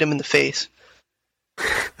they pied him in the face.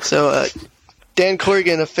 So Dan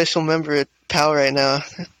Corrigan, official member at PAL right now.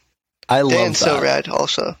 I love Dan's that. so rad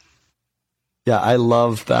also. Yeah, I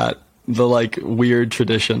love that. The like weird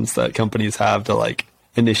traditions that companies have to like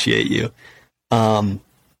initiate you. I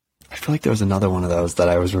feel like there was another one of those that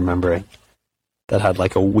I was remembering that had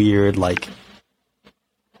like a weird like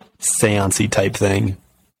seance-y type thing.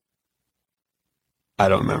 I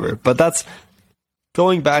don't remember. But that's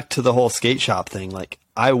going back to the whole skate shop thing. Like,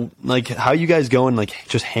 I like how you guys go and like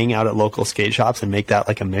just hang out at local skate shops and make that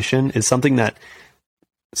like a mission is something that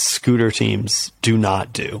scooter teams do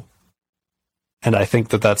not do. And I think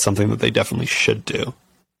that that's something that they definitely should do.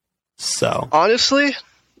 So Honestly,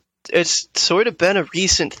 it's sort of been a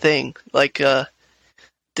recent thing. Like the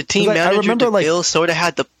team 'Cause I manager, remember, like- DeVille, sort of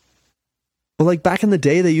had the. well, like back in the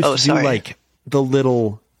day, they used Oh, to sorry. do like the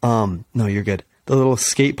little no, you're good. The little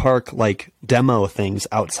skate park like demo things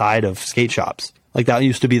outside of skate shops. Like that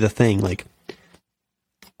used to be the thing. Like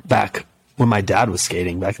back when my dad was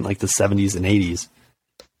skating, back in like the 70s and 80s.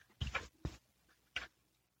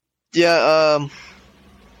 Yeah,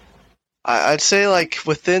 I'd say like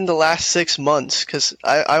within the last 6 months, because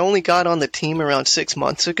I only got on the team around 6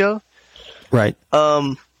 months ago. Right.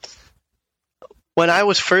 When I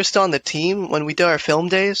was first on the team, when we did our film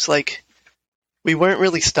days, like we weren't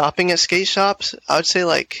really stopping at skate shops. I would say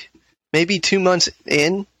like maybe 2 months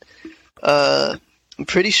in, I'm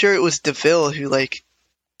pretty sure it was DeVille who like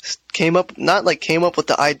came up with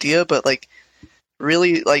the idea, but like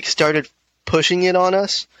really like started pushing it on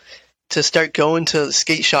us to start going to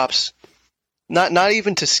skate shops. Not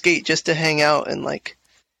even to skate, just to hang out and like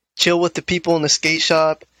chill with the people in the skate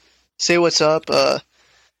shop, say what's up.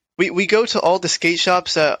 We go to all the skate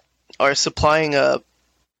shops that are supplying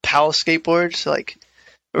PAL skateboards. Like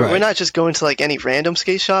we're Right. not just going to like any random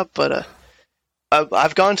skate shop, but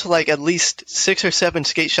I've gone to like at least 6 or 7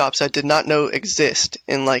 skate shops I did not know exist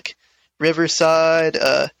in like Riverside.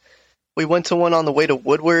 We went to one on the way to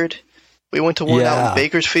Woodward. We went to one out Yeah. in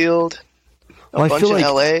Bakersfield. A Well, I bunch feel in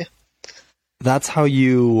like- LA. That's how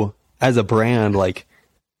you, as a brand, like,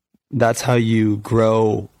 that's how you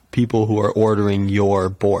grow people who are ordering your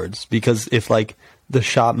boards. Because if, like, the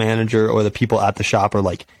shop manager or the people at the shop are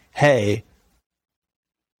like, hey,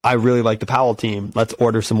 I really like the Powell team, let's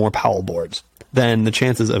order some more Powell boards, then the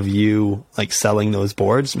chances of you, like, selling those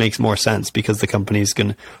boards makes more sense because the company's going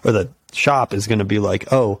to, or the shop is going to be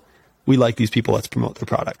like, oh, we like these people, let's promote their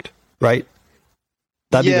product, right?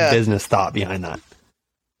 That'd be Yeah. the business thought behind that.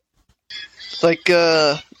 It's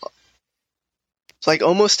like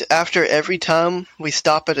almost after every time we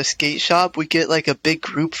stop at a skate shop, we get like a big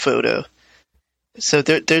group photo. So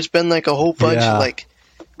there's been like a whole bunch Yeah. of like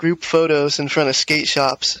group photos in front of skate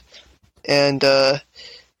shops, and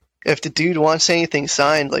if the dude wants anything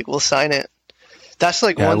signed, like we'll sign it. That's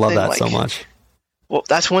like Yeah, I one love thing. that like, so much. Well,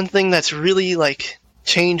 that's one thing that's really like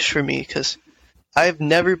changed for me because I've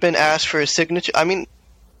never been asked for a signature. I mean,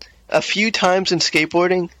 a few times in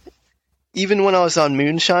skateboarding, even when I was on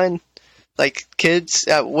Moonshine, like kids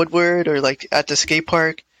at Woodward or like at the skate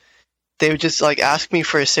park, they would just like ask me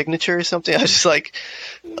for a signature or something. I was just like,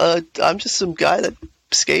 I'm just some guy that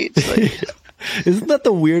skates. Like, Isn't that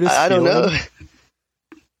the weirdest? I don't know. feeling?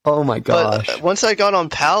 Oh my gosh! But once I got on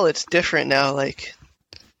PAL, it's different now. Like,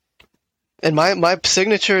 and my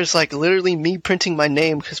signature is like literally me printing my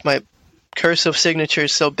name because my cursive signature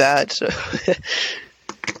is so bad. So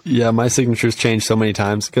Yeah, my signature's changed so many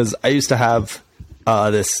times because I used to have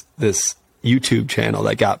this YouTube channel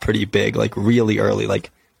that got pretty big, like really early, like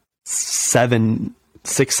 6-7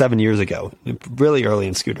 years ago, really early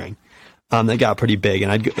in scootering. That got pretty big,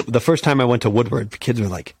 and the first time I went to Woodward, kids were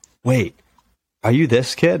like, "Wait, are you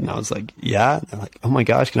this kid?" And I was like, "Yeah." And they're like, "Oh my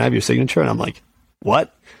gosh, can I have your signature?" And I'm like,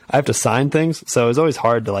 "What? I have to sign things?" So it's always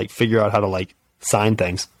hard to like figure out how to like sign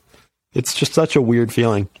things. It's just such a weird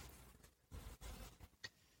feeling.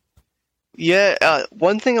 yeah,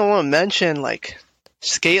 one thing I want to mention, like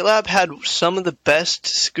Skate Lab had some of the best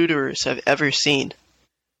scooters I've ever seen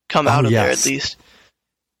come out of there. yes. At least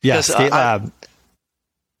Yeah, 'Cause, Skate Lab.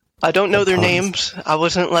 I don't know their Tons. names. I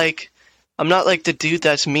wasn't like I'm not like the dude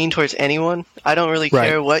that's mean towards anyone. I don't really Right.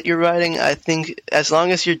 care what you're riding. I think as long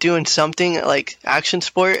as you're doing something like action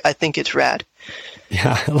sport, I think it's rad.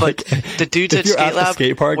 Yeah, But the dudes if at you're Skate at the Lab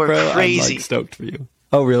skate park, were bro, crazy. I'm like stoked for you.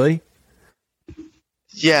 Oh, really?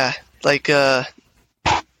 Yeah, like I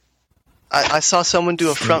saw someone do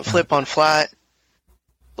a front flip on flat.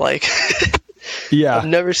 Like Yeah. I've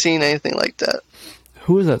never seen anything like that.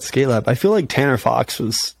 Who was at Skate Lab? I feel like Tanner Fox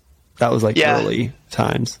was. That was like Yeah. early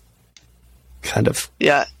times. Kind of.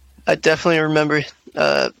 Yeah, I definitely remember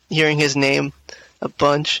hearing his name a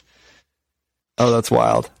bunch. Oh, that's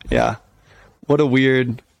wild. Yeah. What a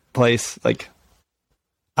weird place. Like,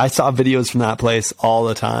 I saw videos from that place all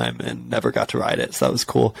the time and never got to ride it. So that was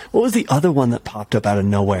cool. What was the other one that popped up out of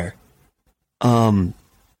nowhere?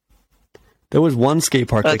 There was one skate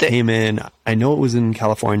park that came in. I know it was in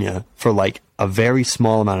California for like a very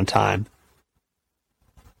small amount of time.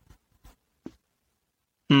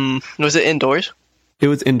 Was it indoors? It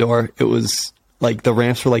was indoor. It was like the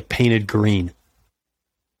ramps were like painted green.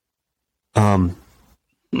 I'm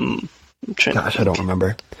trying to Gosh, I don't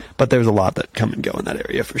remember. But there was a lot that come and go in that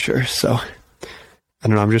area for sure. So I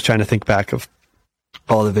don't know. I'm just trying to think back of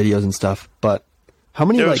all the videos and stuff. But how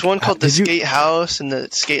many? There was like, one called the did you- Skate House and the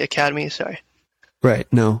Skate Academy. Sorry. Right.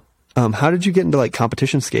 No. How did you get into like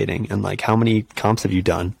competition skating and like how many comps have you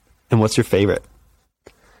done? And what's your favorite?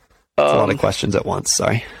 That's a lot of questions at once.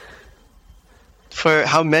 Sorry. For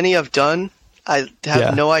how many I've done, I have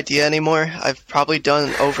Yeah. no idea anymore. I've probably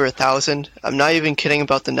done over 1,000. I'm not even kidding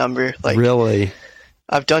about the number. Like, Really?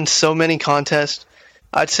 I've done so many contests.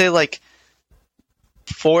 I'd say like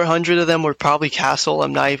 400 of them were probably Castle.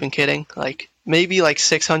 I'm not even kidding. Like maybe like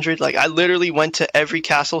 600. Like I literally went to every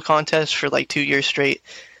Castle contest for like 2 years straight,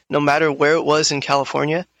 no matter where it was in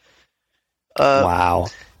California. Wow.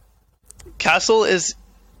 Castle is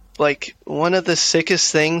like one of the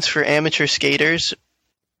sickest things for amateur skaters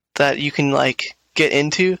that you can like get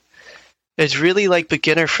into. It's really like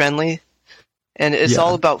beginner friendly and it's Yeah.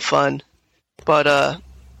 all about fun. But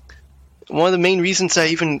one of the main reasons I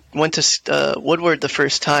even went to Woodward the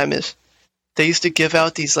first time is they used to give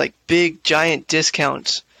out these like big giant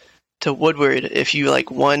discounts to Woodward if you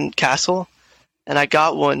like won Castle, and I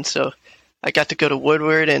got one, so I got to go to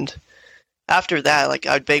Woodward. And after that, like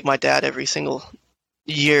I'd beg my dad every single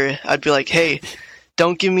year. I'd be like, hey,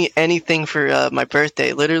 don't give me anything for my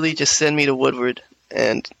birthday, literally just send me to Woodward.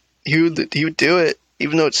 And he would do it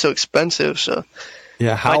even though it's so expensive. So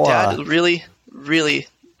Yeah. How? my dad really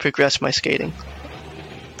progressed my skating.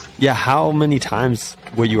 Yeah. How many times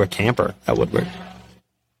were you a camper at Woodward?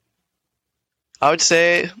 I would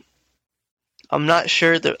say, I'm not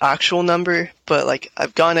sure the actual number, but like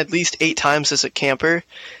I've gone at least 8 times as a camper.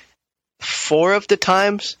 4 of the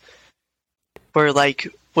times were like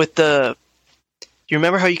with you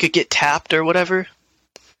remember how you could get tapped or whatever?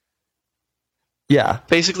 Yeah.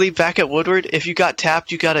 Basically, back at Woodward, if you got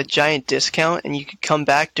tapped, you got a giant discount, and you could come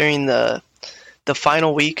back during the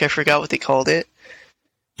final week. I forgot what they called it.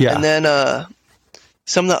 Yeah. And then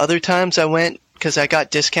some of the other times I went because I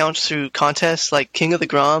got discounts through contests like King of the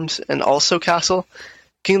Groms and also Castle.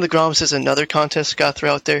 King of the Groms is another contest got through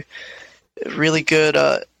out there. Really good.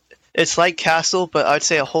 It's like Castle, but I'd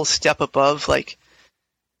say a whole step above. Like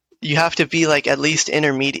you have to be like at least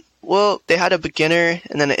intermediate. Well, they had a beginner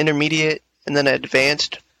and then an intermediate and then an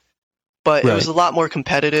advanced, but it was a lot more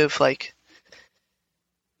competitive. Like,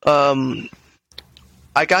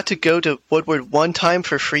 I got to go to Woodward one time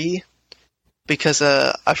for free because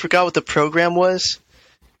I forgot what the program was.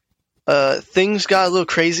 Things got a little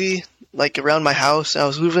crazy, like around my house. I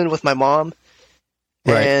was living with my mom,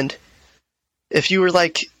 and if you were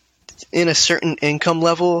like in a certain income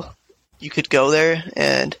level, you could go there.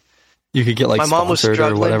 And you could get like my mom was sponsored or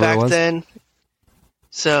struggling whatever it back was. then,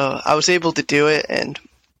 so I was able to do it, and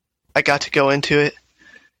I got to go into it.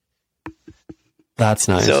 That's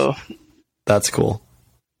nice. So That's cool.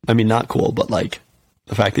 I mean, not cool, but like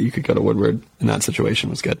the fact that you could go to Woodward in that situation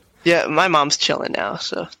was good. yeah, my mom's chilling now.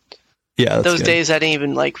 So Yeah, that's those good. days I didn't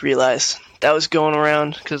even like realize that was going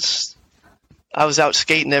around because I was out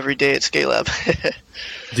skating every day at Skate Lab.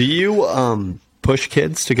 Do you push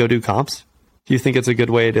kids to go do comps? Do you think it's a good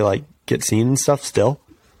way to like get seen and stuff still?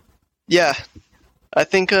 Yeah, I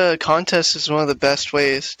think a contest is one of the best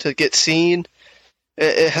ways to get seen.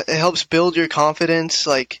 It helps build your confidence,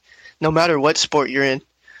 like no matter what sport you're in.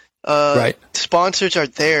 Right. Sponsors are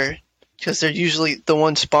there because they're usually the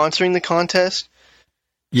ones sponsoring the contest.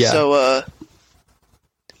 Yeah. So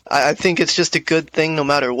I think it's just a good thing no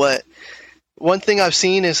matter what. One thing I've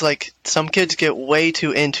seen is like some kids get way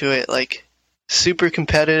too into it, like super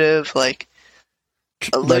competitive, like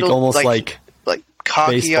a like little almost like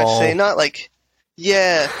cocky, Baseball. I'd say. Not like,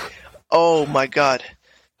 yeah. Oh my god.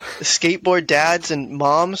 The skateboard dads and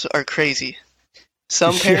moms are crazy.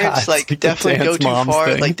 Some Yeah, parents it's like like the definitely go dance too moms far.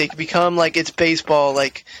 thing. Like they become like it's baseball.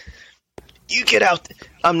 Like you get out.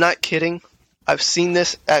 I'm not kidding. I've seen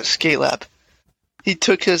this at Skate Lab. He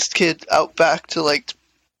took his kid out back to like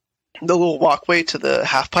the little walkway to the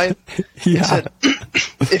half pipe. He Yeah. said,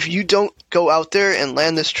 "If you don't go out there and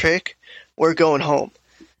land this trick, we're going home."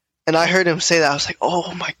 And I heard him say that. I was like,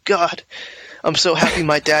 "Oh my god." I'm so happy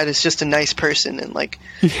my dad is just a nice person and like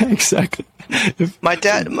Yeah, exactly. my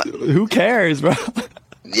dad. Who cares, bro?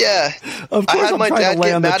 Yeah, Of I course had I'm my trying dad to get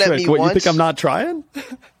land the mad at trick. me What, you once. think I'm not trying?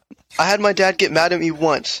 I had my dad get mad at me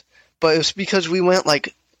once, but it was because we went like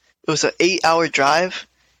it was an 8-hour drive,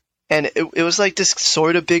 and it was like this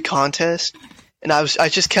sort of big contest, and I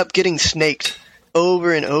just kept getting snaked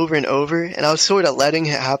over and over and over, and I was sort of letting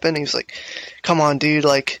it happen. He was like, "Come on, dude!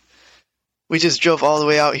 Like, we just drove all the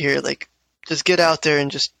way out here. Like, just get out there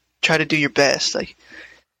and just try to do your best." Like,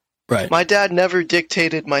 Right. my dad never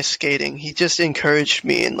dictated my skating. He just encouraged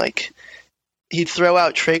me, and like, he'd throw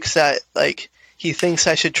out tricks that like he thinks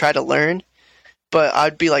I should try to learn. But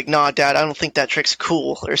I'd be like, "Nah, Dad, I don't think that trick's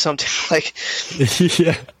cool," or something. Like,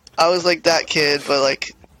 Yeah. I was like that kid, but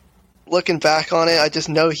like, looking back on it, I just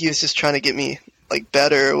know he was just trying to get me like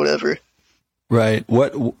better or whatever. Right.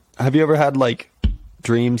 What have you ever had like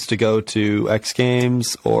dreams to go to X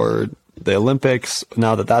Games or the Olympics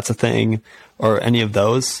now that that's a thing, or any of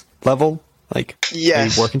those level? Like,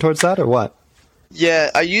 Yes. are you working towards that or what? Yeah,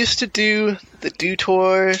 I used to do the Do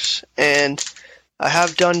Tours, and I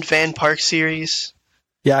have done Van Park Series.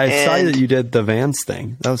 Yeah, I saw And- that you did the Vans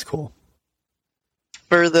thing. That was cool.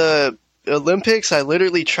 For the Olympics, I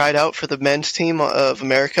literally tried out for the men's team of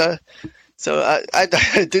America. So I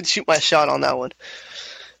did shoot my shot on that one.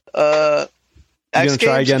 You X gonna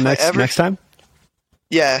try Games, again if I next time?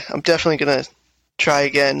 Yeah, I'm definitely gonna try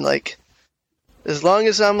again. Like, as long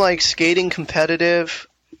as I'm like skating competitive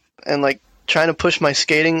and like trying to push my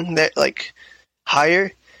skating that like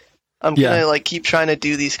higher, I'm Yeah. gonna like keep trying to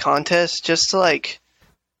do these contests just to like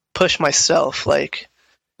push myself. Like,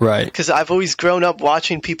 Right. because I've always grown up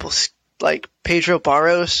watching people like Pedro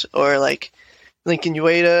Barros or like Lincoln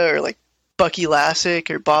Ueda or like Bucky Lassick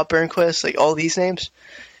or Bob Burnquist, like all these names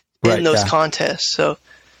Right, in those yeah. contests. So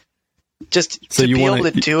just So to you be wanna-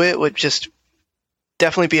 able to do it would just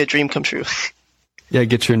definitely be a dream come true. Yeah,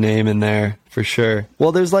 get your name in there for sure.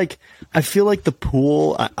 Well, there's like, I feel like the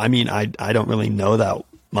pool, I mean, I don't really know that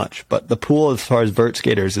much, but the pool as far as vert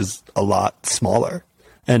skaters is a lot smaller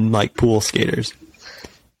and like pool skaters.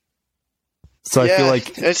 So I feel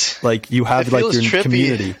like it's you have it like feels your trippy.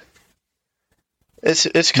 community.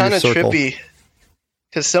 it's kind of circle. trippy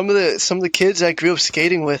because some of the kids I grew up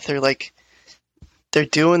skating with are like they're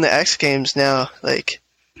doing the X Games now, like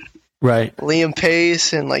Right. Liam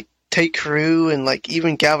Pace and like Tate Carew and like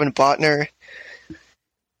even Gavin Botner.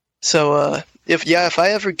 So if I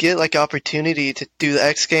ever get like opportunity to do the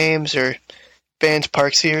X Games or Vans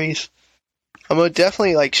Park Series, I'm gonna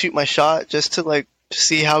definitely like shoot my shot just to like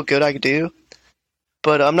see how good I do.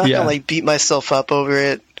 But I'm not Yeah. gonna like beat myself up over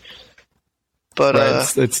it. But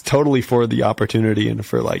Right. It's totally for the opportunity and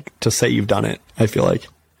for like to say you've done it, I feel like.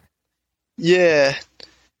 yeah.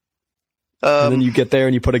 And then you get there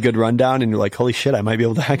and you put a good rundown and you're like, holy shit, I might be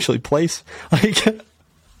able to actually place. Like,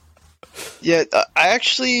 Yeah, I'd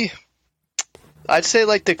say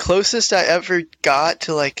like the closest I ever got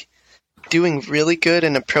to like doing really good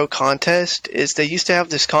in a pro contest is they used to have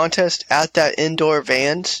this contest at that indoor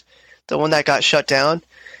Vans, the one that got shut down,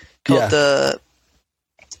 called Yeah. the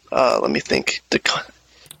let me think,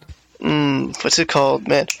 what's it called,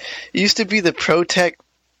 man? It used to be the ProTech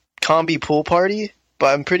Combi Pool Party, but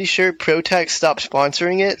I'm pretty sure ProTech stopped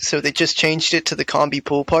sponsoring it, so they just changed it to the Combi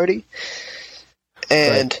Pool Party.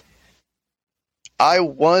 And I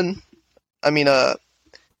won. I mean,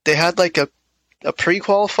 they had like a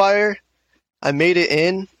pre-qualifier. I made it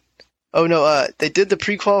in. Oh no, they did the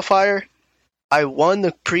pre-qualifier. I won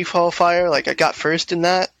the pre-qualifier. Like I got first in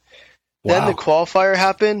that. Then the wow. qualifier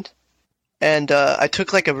happened, and I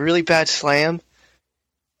took like a really bad slam,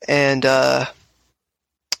 and I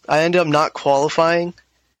ended up not qualifying.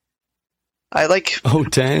 Oh,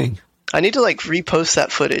 dang. I need to like repost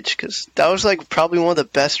that footage because that was like probably one of the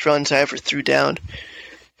best runs I ever threw down.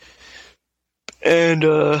 And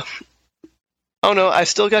I don't know, I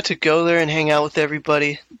still got to go there and hang out with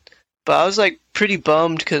everybody, but I was like pretty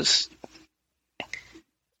bummed because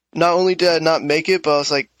not only did I not make it, but I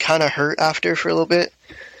was like kind of hurt after for a little bit.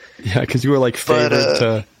 Yeah, because you were like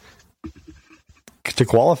favored to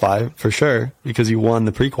qualify for sure because you won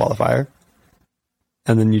the pre-qualifier,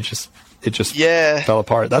 and then you just it just Yeah. fell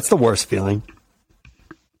apart. That's the worst feeling.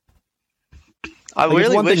 I Like, it's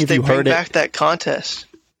really one thing wish if they you bring heard it- back that contest.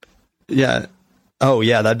 Yeah. Oh,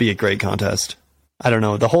 yeah, that'd be a great contest. I don't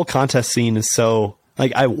know. The whole contest scene is so,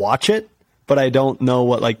 like, I watch it, but I don't know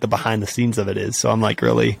what, like, the behind the scenes of it is. So I'm, like,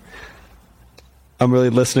 I'm really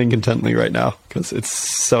listening intently right now because it's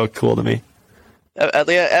so cool to me.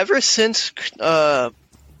 Ever since the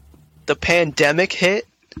pandemic hit,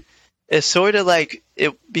 it's sort of like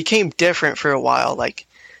it became different for a while. Like,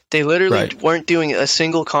 they literally Right. weren't doing a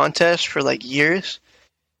single contest for like years.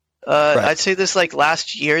 Right. I'd say this like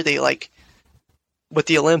last year, they like with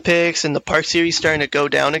the Olympics and the Park Series starting to go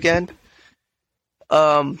down again.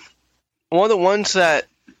 One of the ones that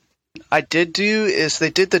I did do is they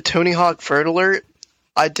did the Tony Hawk Vert Alert.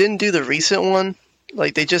 I didn't do the recent one.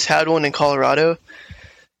 Like, they just had one in Colorado,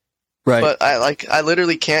 Right. but I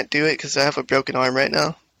literally can't do it because I have a broken arm right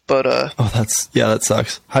now. But Oh, that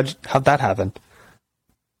sucks. How'd that happen?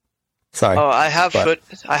 Sorry. I have But-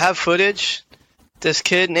 I have footage. This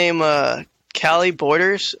kid named Cali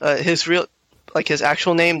Borders, his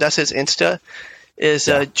actual name, that's his Insta, is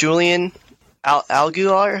Julian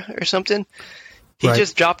Algular or something. He Right.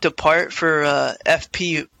 just dropped a part for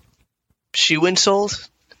FP Shoe Insoles.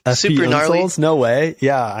 Super FP gnarly. insoles? No way.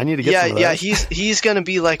 Yeah, I need to get some of Yeah, those. he's gonna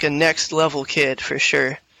be like a next level kid for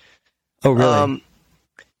sure. Oh, really?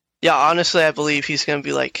 Yeah, honestly, I believe he's gonna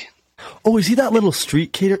be like Oh, is he that little skater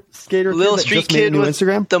little kid that street just made a kid new with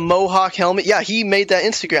Instagram? the mohawk helmet. Yeah, he made that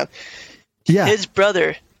Instagram. Yeah. His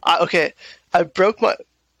brother. I broke my.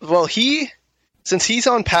 Well, since he's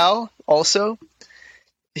on PAL also,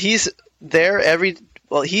 he's there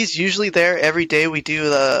he's usually there every day. We do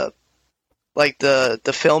the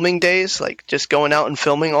filming days, like just going out and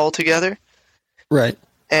filming all together. Right.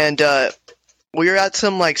 And we were at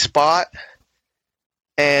some like spot,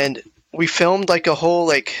 and we filmed like a whole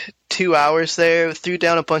like 2 hours there. Threw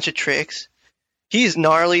down a bunch of tricks. He's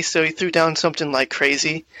gnarly, so he threw down something like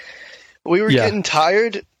crazy. We were Yeah. getting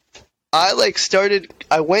tired. I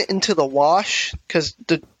went into the wash because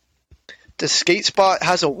the skate spot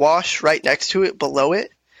has a wash right next to it, below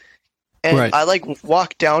it, and Right. I like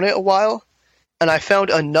walked down it a while, and I found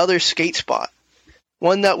another skate spot,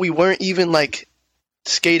 one that we weren't even like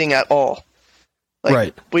skating at all. Like,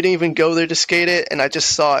 Right. we didn't even go there to skate it, and I just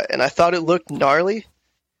saw it, and I thought it looked gnarly.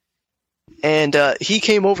 And he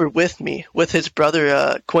came over with me, with his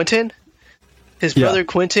brother Quentin. His Yeah. brother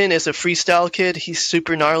Quentin is a freestyle kid. He's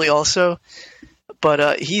super gnarly also.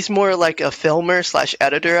 But he's more like a filmer /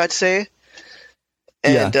 editor, I'd say.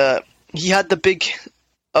 And he had the big...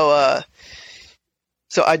 So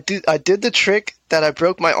I did the trick that I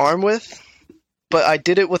broke my arm with, but I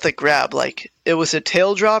did it with a grab. Like, it was a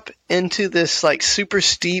tail drop into this like super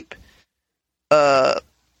steep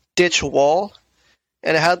ditch wall,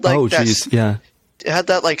 and it had like Oh, jeez. Yeah. it had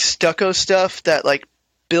that like stucco stuff that like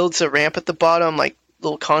builds a ramp at the bottom, like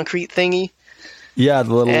little concrete thingy. Yeah,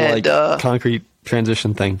 the little And, concrete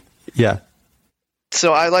transition thing. Yeah.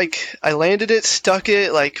 So I landed it, stuck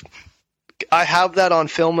it, like I have that on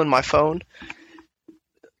film on my phone.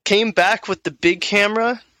 Came back with the big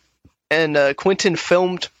camera, and Quentin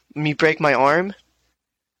filmed me break my arm.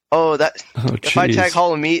 Oh, if I tag jeez.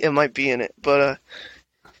 Hall of Meat, it might be in it. But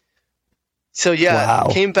so yeah, Wow.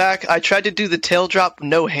 came back. I tried to do the tail drop,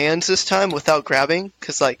 no hands this time, without grabbing,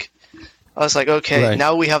 because like I was like, okay, Right.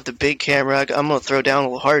 now we have the big camera. I'm gonna throw down a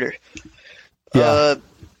little harder. Yeah.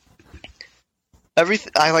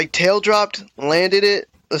 I like tail dropped, landed it,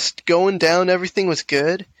 was going down, everything was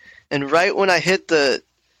good, and right when I hit the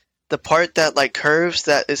part that like curves,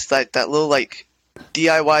 that is like that little like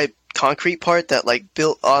DIY concrete part that like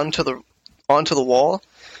built onto the wall.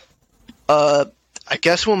 I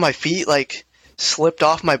guess when my feet like slipped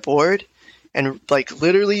off my board, and like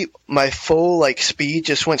literally my full like speed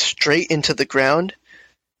just went straight into the ground,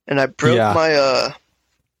 and I broke Yeah. my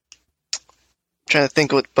trying to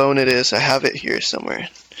think what bone it is. I have it here somewhere.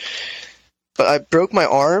 But I broke my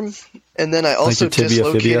arm, and then I also your tibia,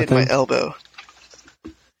 fibia dislocated my thing? elbow.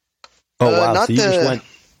 Oh, wow. not So you just the- went.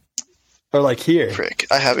 Or like here. Frick,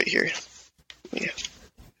 I have it here. Yeah.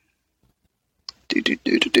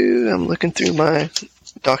 I'm looking through my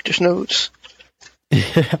doctor's notes.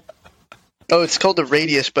 Oh, it's called the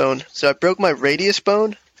radius bone. So I broke my radius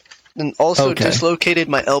bone, and also Okay. dislocated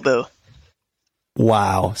my elbow.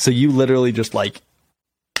 Wow. So you literally just like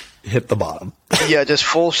hit the bottom. Yeah, just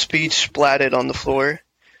full speed splatted on the floor.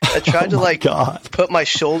 I tried to like God. put my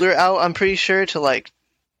shoulder out, I'm pretty sure, to like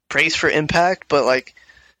brace for impact, but like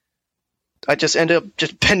I just ended up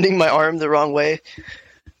just bending my arm the wrong way.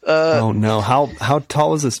 Oh no. How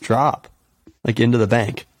tall was this drop? Like into the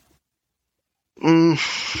bank?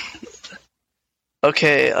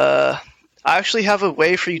 Okay, I actually have a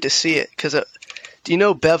way for you to see it, because do you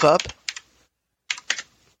know Bev Up?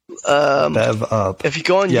 Bev Up. If you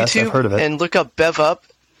go on Yes, YouTube I've heard of it. and look up Bev Up,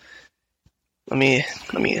 let me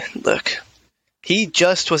look. He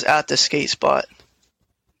just was at the skate spot.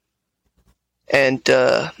 And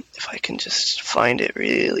if I can just find it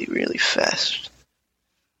really, really fast.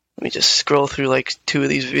 Let me just scroll through like 2 of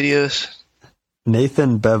these videos.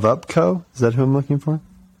 Nathan Bev Up Co. Is that who I'm looking for?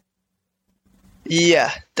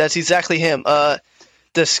 Yeah, that's exactly him. The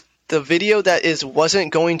video that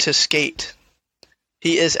wasn't going to skate.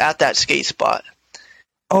 He is at that skate spot.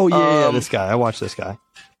 Oh yeah, this guy. I watched this guy.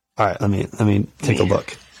 All right, let me take a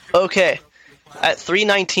look. Okay, at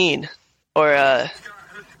 3:19 or a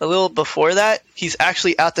little before that, he's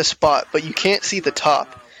actually at the spot, but you can't see the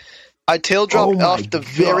top. I tail dropped off the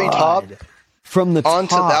very top from the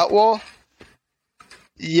onto top. that wall.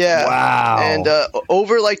 Yeah. Wow. And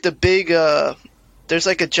over like the big, there's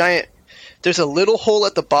like a giant. There's a little hole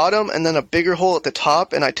at the bottom and then a bigger hole at the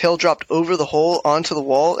top, and I tail dropped over the hole onto the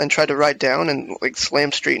wall and tried to ride down and like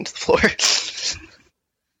slammed straight into the floor.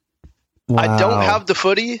 Wow. I don't have the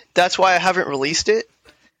footy. That's why I haven't released it.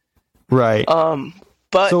 Right.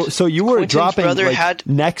 But so you were Quentin's dropping brother like, had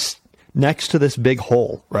next to this big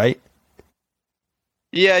hole, right?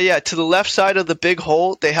 Yeah. To the left side of the big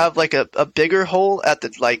hole, they have like a bigger hole at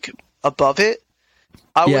the like above it.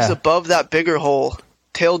 I was above that bigger hole,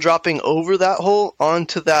 tail dropping over that hole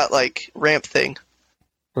onto that like ramp thing.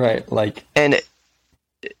 Right. Like, and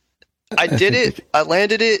I did it. I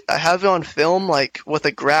landed it. I have it on film, like with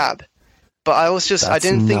a grab. But I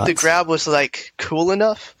didn't think the grab was like cool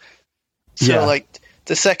enough. So like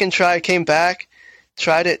the second try I came back,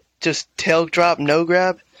 tried it, just tail drop, no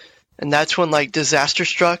grab, and that's when like disaster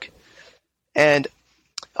struck. And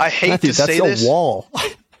I hate to say this. Wall.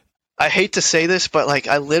 I hate to say this, but like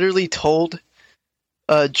I literally told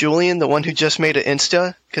Julian, the one who just made an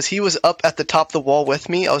Insta, because he was up at the top of the wall with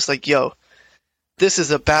me. I was like, yo, this is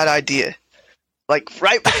a bad idea. Like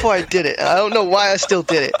right before I did it. I don't know why I still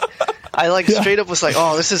did it. I like straight up was like,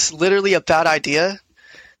 oh, this is literally a bad idea.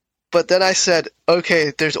 But then I said,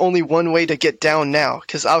 okay, there's only one way to get down now,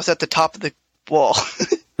 because I was at the top of the wall.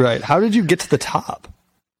 Right. How did you get to the top?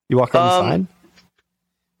 You walk on the side?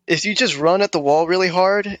 If you just run at the wall really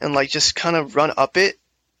hard and like just kind of run up it,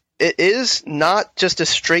 it is not just a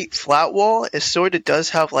straight flat wall. It sort of does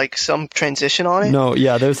have like some transition on it. No,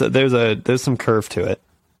 yeah, there's some curve to it.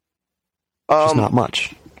 Just not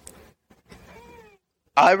much.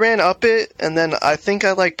 I ran up it, and then I think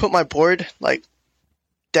I like put my board like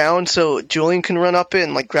down so Julian can run up it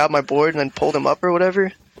and like grab my board and then pulled him up or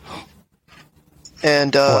whatever.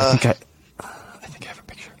 And I think I have a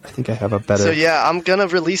picture. I think I have a better. So yeah, I'm gonna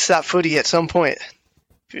release that footy at some point.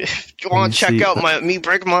 If you want to check out me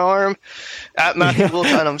break my arm at Matthew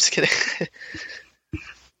Wilton, I'm just kidding.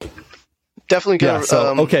 Definitely gonna. Yeah.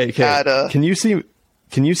 So okay. Add, can you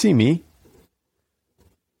see me?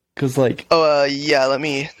 Because like. Oh yeah. Let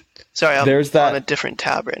me. Sorry, I'm on a different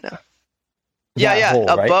tab right now. Yeah. Hole,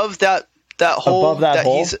 above right? that hole. Above that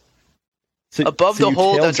hole. He's above the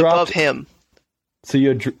hole that's above him. So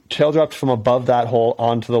you tail dropped from above that hole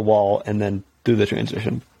onto the wall and then do the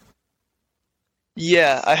transition.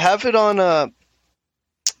 Yeah, I have it on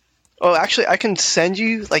Oh, actually, I can send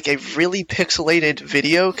you like a really pixelated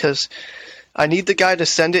video because I need the guy to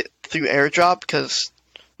send it through AirDrop because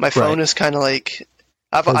my phone is kind of like...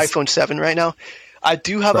 I have an iPhone 7 right now. I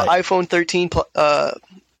do have an iPhone 13,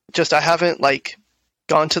 just I haven't like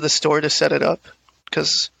gone to the store to set it up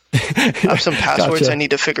because I have some passwords I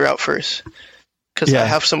need to figure out first. Because I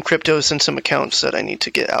have some cryptos and some accounts that I need to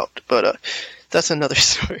get out. But that's another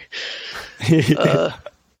story.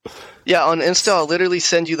 Yeah, on Insta, I'll literally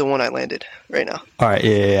send you the one I landed right now. All right,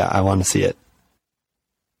 yeah. I want to see it.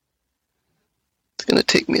 It's going to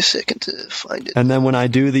take me a second to find it. And then when I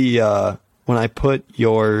do when I put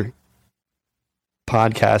your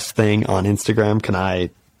podcast thing on Instagram, can I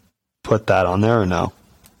put that on there or no?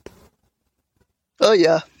 Oh,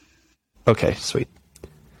 yeah. Okay, sweet.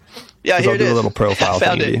 Yeah, here I'll it do is. a little profile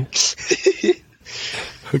found thing. it.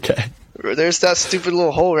 Okay. There's that stupid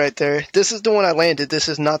little hole right there. This is the one I landed. This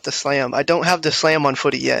is not the slam. I don't have the slam on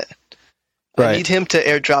footy yet. I need him to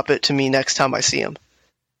airdrop it to me next time I see him.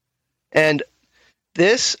 And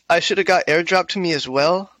this, I should have got airdropped to me as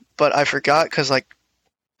well, but I forgot because like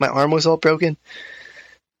my arm was all broken.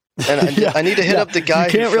 And I need to hit up the guy.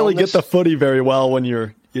 You can't really get the footy very well when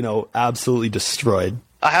you're, absolutely destroyed.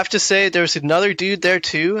 I have to say, there's another dude there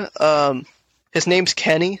too. His name's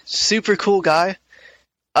Kenny. Super cool guy.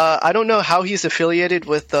 I don't know how he's affiliated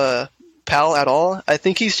with PAL at all. I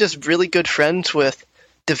think he's just really good friends with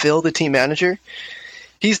DeVille, the team manager.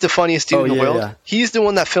 He's the funniest dude in the world. Yeah. He's the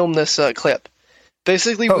one that filmed this clip.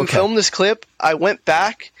 Basically, when we filmed this clip, I went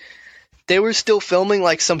back. They were still filming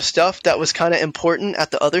like some stuff that was kind of important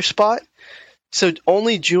at the other spot. So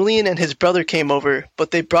only Julian and his brother came over,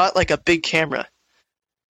 but they brought like a big camera.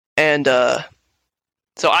 And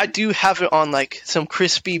so I do have it on like some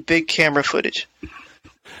crispy big camera footage.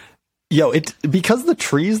 Yo, because the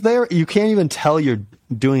tree's there, you can't even tell you're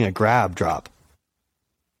doing a grab drop.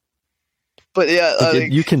 But yeah,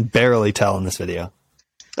 You can barely tell in this video.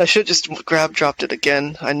 I should just grab dropped it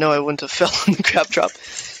again. I know I wouldn't have fell on the grab drop.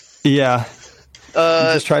 Yeah.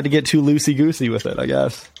 You just tried to get too loosey-goosey with it, I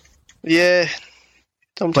guess. Yeah.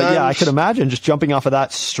 Sometimes. But yeah, I could imagine just jumping off of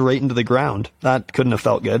that straight into the ground. That couldn't have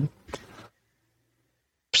felt good.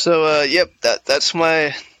 So, yep, that's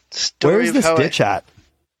my story. Where is this ditch at?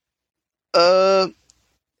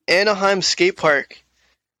 Anaheim Skate Park.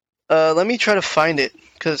 Let me try to find it,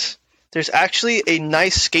 because there's actually a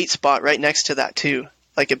nice skate spot right next to that too,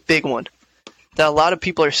 like a big one that a lot of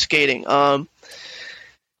people are skating.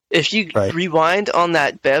 If you rewind on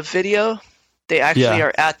that Bev video, they actually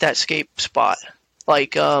are at that skate spot,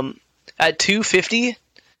 like at 250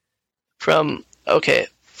 from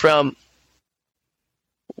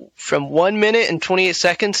 1 minute and 28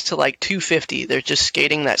 seconds to like 250. They're just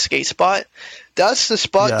skating that skate spot. That's the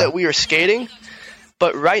spot that we were skating,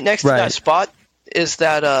 but right next to that spot is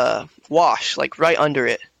that wash, like right under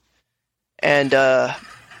it. And I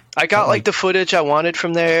got like the footage I wanted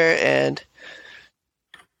from there, and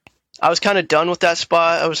I was kind of done with that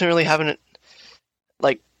spot. I wasn't really having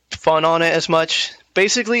like fun on it as much.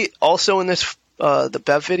 Basically, also in this the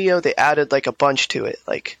Bev video, they added like a bunch to it.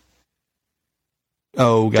 Like,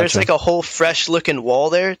 gotcha. There's like a whole fresh looking wall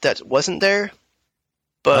there that wasn't there.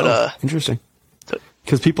 But interesting.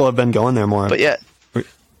 Because people have been going there more. But yeah,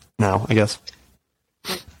 now I guess.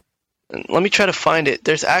 Let me try to find it.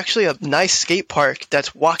 There's actually a nice skate park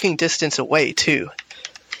that's walking distance away too.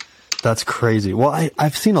 That's crazy. Well,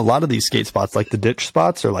 I've seen a lot of these skate spots, like the ditch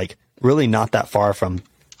spots, are like really not that far from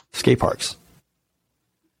skate parks.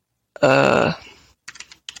 Okay,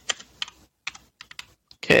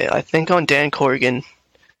 I think on Dan Corrigan.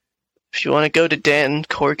 If you want to go to Dan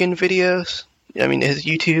Corrigan videos, I mean his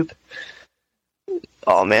YouTube.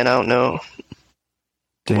 Oh man, I don't know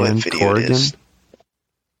Dan what video Corrigan? it is.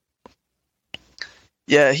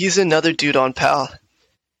 Yeah, he's another dude on PAL.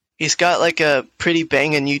 He's got like a pretty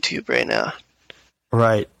banging YouTube right now.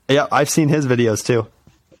 Right. Yeah, I've seen his videos too.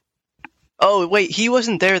 Oh, wait, he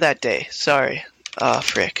wasn't there that day. Sorry.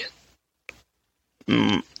 Frick.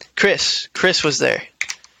 Chris was there.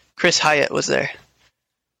 Chris Hyatt was there.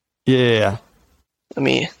 Yeah. Let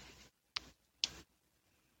me...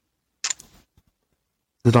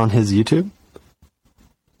 Is it on his YouTube?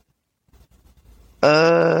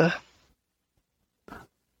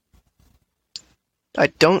 I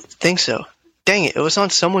don't think so. Dang it, it was on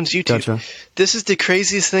someone's YouTube. Gotcha. This is the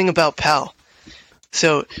craziest thing about PAL.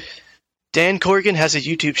 So, Dan Corrigan has a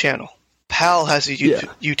YouTube channel. PAL has a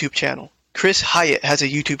YouTube channel. Chris Hyatt has a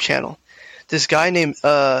YouTube channel. This guy named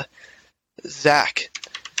Zach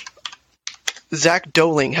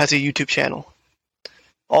Doling has a YouTube channel.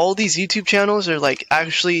 All these YouTube channels are like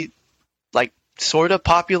actually like sort of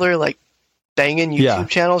popular, like banging YouTube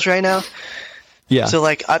channels right now. Yeah. So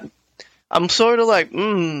like I'm sort of like,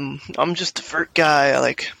 I'm just a vert guy.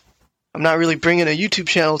 Like, I'm not really bringing a YouTube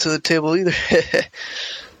channel to the table either.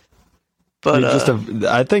 But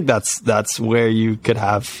I think that's where you could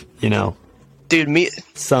have, dude,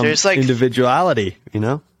 some there's like individuality,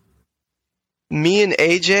 me and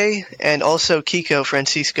AJ and also Kiko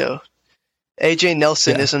Francisco. AJ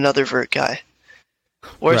Nelson is another vert guy.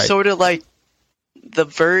 We're sort of like the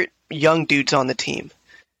vert young dudes on the team.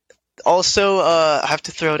 Also, I have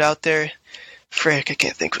to throw it out there. Frick, I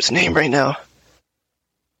can't think of his name right now.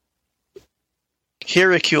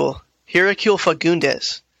 Heracule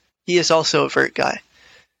Fagundes. He is also a vert guy.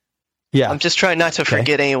 Yeah. I'm just trying not to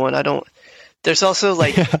forget anyone. There's also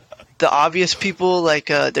like the obvious people, like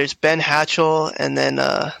there's Ben Hatchell, and then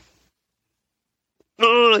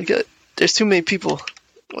there's too many people.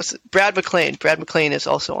 Brad McLean. Brad McLean is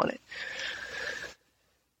also on it.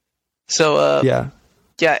 So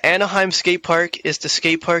yeah, Anaheim Skate Park is the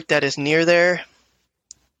skate park that is near there.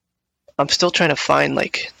 I'm still trying to find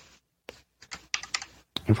like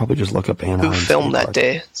you probably just look up Anaheim. Who filmed that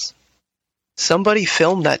day? Somebody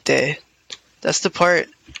filmed that day. That's the part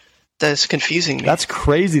that's confusing me. That's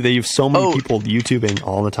crazy that you have so many people YouTubing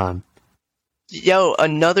all the time. Yo,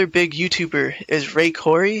 another big YouTuber is Ray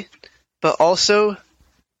Corey, but also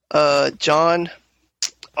John.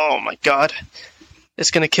 Oh my god,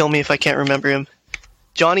 it's gonna kill me if I can't remember him.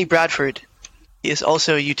 Johnny Bradford. He is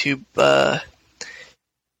also a YouTuber.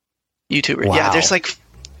 Wow. Yeah, there's like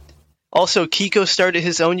also Kiko started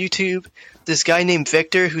his own YouTube. This guy named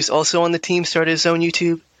Victor, who's also on the team, started his own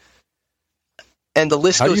YouTube. And the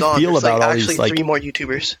list How do goes you on. feel There's about like all actually these, like- 3 more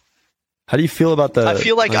YouTubers. How do you feel about the? I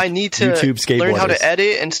feel like I need to YouTube learn how skateboarders? to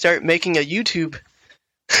edit and start making a YouTube.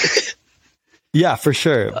 Yeah, for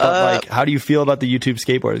sure. But like, how do you feel about the YouTube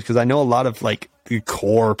skateboarders? Because I know a lot of like the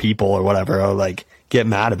core people or whatever are like get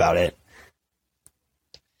mad about it.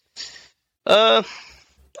 I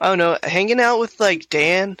don't know. Hanging out with like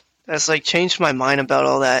Dan has like changed my mind about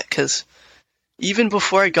all that. Because even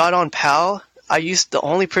before I got on PAL, the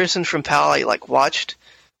only person from PAL I like watched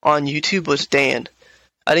on YouTube was Dan.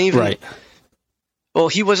 I didn't even. Right. Well,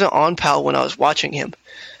 he wasn't on PAL when I was watching him.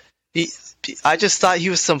 I just thought he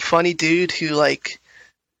was some funny dude who like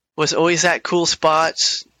was always at cool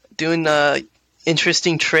spots, doing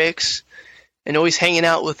interesting tricks, and always hanging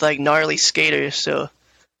out with like gnarly skaters. So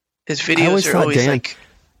his always videos are thought always Dan- like.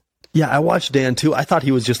 Yeah, I watched Dan too. I thought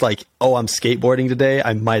he was just like, oh, I'm skateboarding today.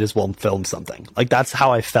 I might as well film something. Like, that's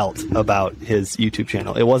how I felt about his YouTube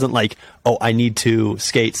channel. It wasn't like, oh, I need to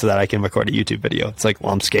skate so that I can record a YouTube video. It's like,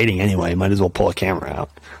 well, I'm skating anyway. Might as well pull a camera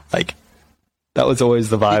out. Like, that was always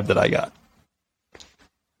the vibe that I got.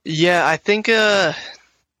 Yeah, I think like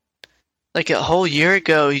a whole year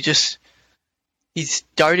ago, he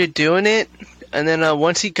started doing it, and then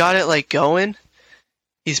once he got it like going,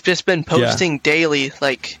 he's just been posting daily,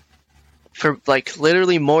 like for like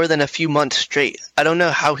literally more than a few months straight. I don't know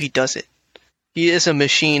how he does it. He is a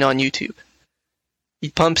machine on YouTube. He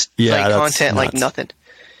pumps like that's content like nuts.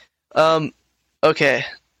 nothing. Okay.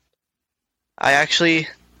 I actually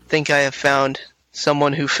think I have found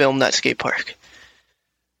someone who filmed that skate park.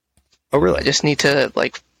 Oh, I really? just need to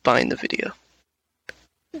like find the video.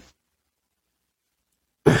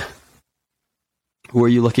 Who are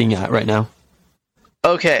you looking at right now?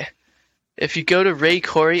 Okay. If you go to Ray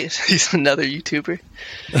Corey, he's another YouTuber.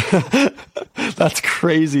 That's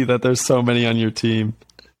crazy that there's so many on your team.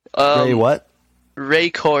 Ray what? Ray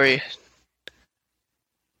Corey.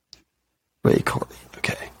 Ray Corey.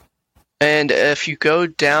 Okay. And if you go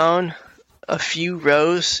down a few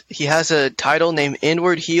rows, he has a title named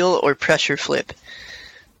Inward Heel or Pressure Flip.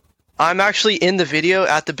 I'm actually in the video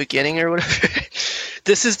at the beginning or whatever.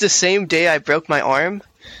 This is the same day I broke my arm.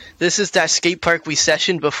 This is that skate park we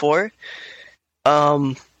sessioned before.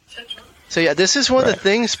 So yeah, this is one of the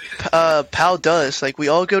things PAL does. Like, we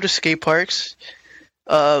all go to skate parks.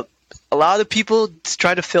 A lot of the people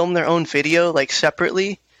try to film their own video, like,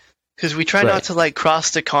 separately. Because we try not to, like,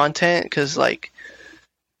 cross the content. Because, like,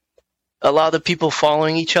 a lot of the people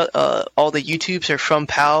following each other, all the YouTubes are from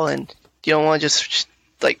PAL. And you don't want to just,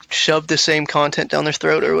 like, shove the same content down their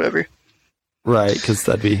throat or whatever. Right, because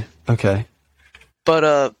that'd be... Okay.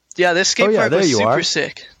 But, yeah, this skate park was super are.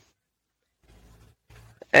 sick.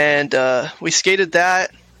 And we skated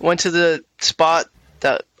that, went to the spot,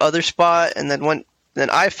 that other spot, and then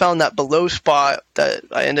I found that below spot that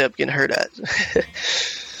I ended up getting hurt at.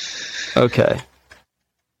 Okay.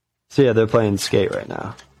 So yeah, they're playing skate right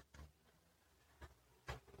now.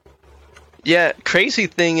 Yeah, crazy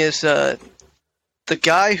thing is the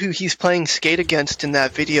guy who he's playing skate against in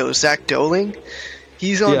that video, Zach Doling,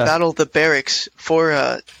 he's on Battle of the Barracks for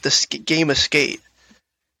the game of Skate.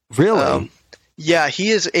 Really? Yeah, he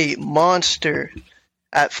is a monster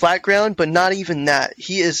at flat ground, but not even that.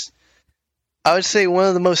 He is, I would say, one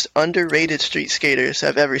of the most underrated street skaters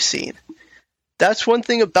I've ever seen. That's one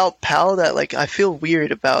thing about PAL that, like, I feel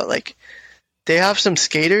weird about. Like, they have some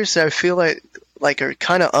skaters that I feel like are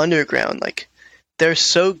kind of underground. Like, they're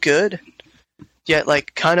so good, yet,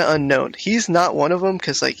 like, kind of unknown. He's not one of them,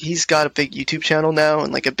 because, like, he's got a big YouTube channel now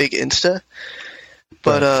and, like, a big Insta.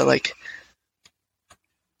 But, like...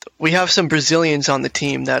 we have some Brazilians on the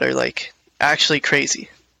team that are, like, actually crazy.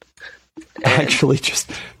 Actually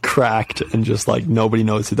just cracked and just, like, nobody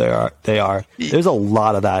knows who they are. There's a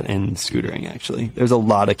lot of that in scootering, actually. There's a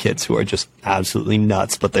lot of kids who are just absolutely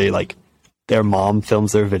nuts, but they, like, their mom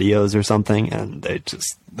films their videos or something, and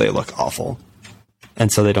they look awful.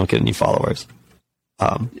 And so they don't get any followers.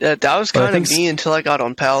 Yeah, that was kind of me until I got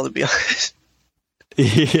on PAL, to be honest.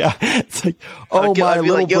 Yeah, it's like, oh, my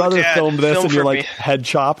little brother Dad, filmed this, film and you're for like me. head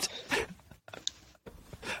chopped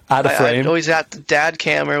out of frame. I always at the dad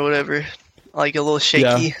cam or whatever, like a little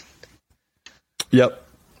shaky. Yeah. Yep.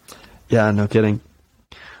 Yeah, no kidding.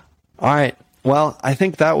 All right. Well, I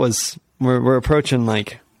think that was we're approaching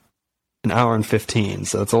like an hour and 15,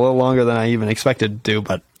 so it's a little longer than I even expected to do.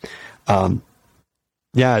 But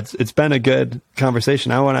yeah, it's been a good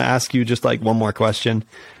conversation. I want to ask you just like one more question,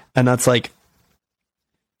 and that's like,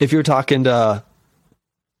 if you're talking to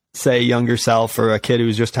say, younger self or a kid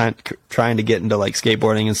who's just trying to get into like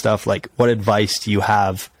skateboarding and stuff, like what advice do you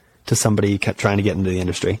have to somebody trying to get into the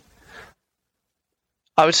industry?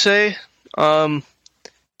 I would say,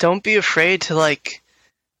 don't be afraid to like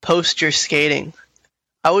post your skating.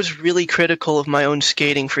 I was really critical of my own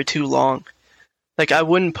skating for too long. Like I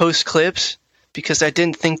wouldn't post clips because I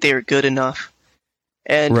didn't think they were good enough.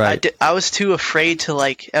 And right. I was too afraid to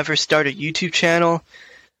like ever start a YouTube channel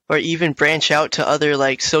or even branch out to other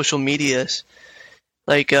like social medias.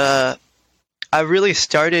 Like I really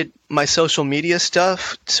started my social media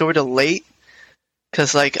stuff sort of late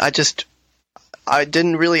because like I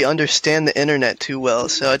didn't really understand the internet too well.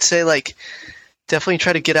 So I'd say like definitely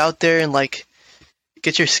try to get out there and like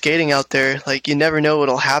get your skating out there. Like you never know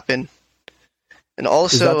what'll happen. And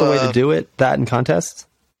also, is that the way to do it? That and contests?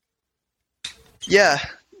 Yeah,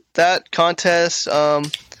 that contest.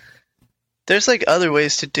 There's like other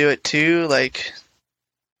ways to do it too. Like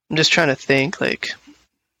I'm just trying to think. Like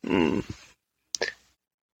being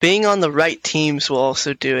on the right teams will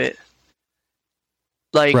also do it.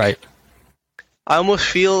 Like right. I almost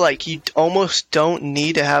feel like you almost don't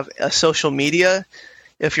need to have a social media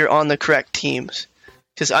if you're on the correct teams.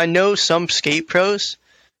 Because I know some skate pros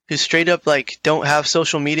who straight up like don't have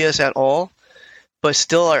social medias at all, but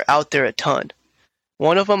still are out there a ton.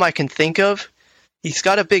 One of them I can think of, he's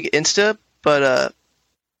got a big Insta, but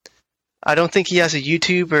I don't think he has a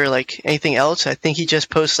YouTube or like anything else. I think he just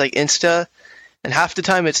posts like Insta, and half the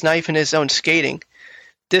time it's not even his own skating.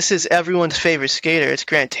 This is everyone's favorite skater. It's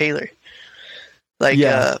Grant Taylor. Like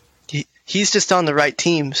he's just on the right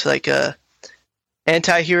teams. Like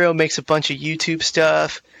Anti-Hero makes a bunch of YouTube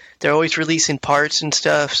stuff. They're always releasing parts and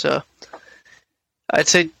stuff. So I'd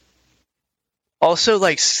say also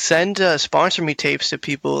like send sponsor me tapes to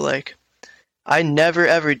people. Like I never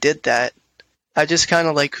ever did that. I just kind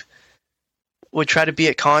of like would try to be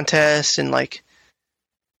at contests and like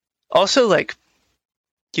also like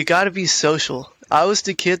you got to be social. I was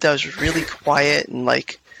the kid that was really quiet and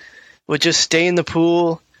like would just stay in the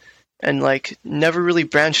pool and like never really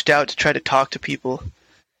branched out to try to talk to people.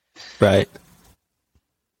 Right.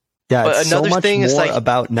 Yeah, but it's so much thing more is like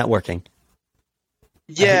about networking.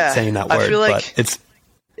 Yeah, I hate saying that word, I feel like but it's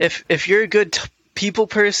if you're a good people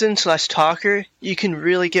person / talker, you can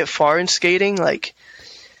really get far in skating. Like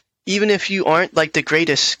even if you aren't like the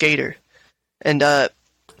greatest skater, and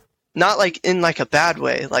not like in like a bad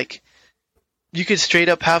way. Like you could straight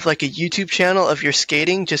up have like a YouTube channel of your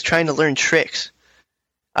skating, just trying to learn tricks.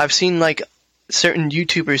 I've seen like certain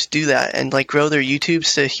YouTubers do that and like grow their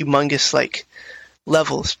YouTubes to humongous like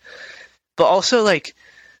levels. But also like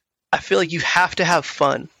I feel like you have to have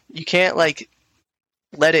fun. You can't like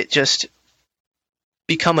let it just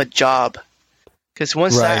become a job. Because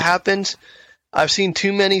once right. that happens, I've seen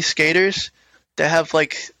too many skaters that have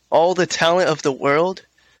like all the talent of the world,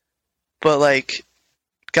 but like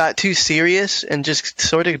got too serious and just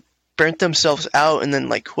sort of burnt themselves out and then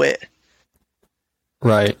like quit.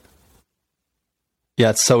 Right.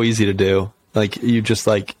 Yeah, it's so easy to do. Like you just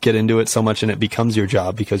like get into it so much and it becomes your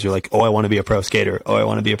job because you're like, oh, I want to be a pro skater. Oh, I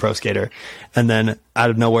want to be a pro skater. And then out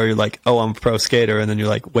of nowhere, you're like, oh, I'm a pro skater. And then you're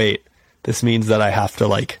like, wait, this means that I have to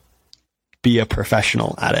like be a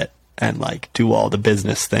professional at it and like do all the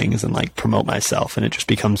business things and like promote myself. And it just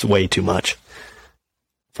becomes way too much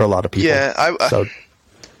for a lot of people. Yeah.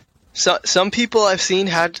 So some people I've seen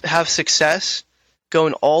have success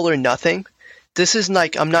going all or nothing. This is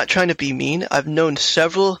like, I'm not trying to be mean. I've known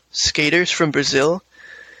several skaters from Brazil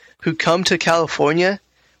who come to California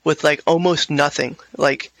with like almost nothing.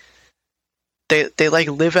 Like they like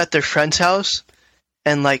live at their friend's house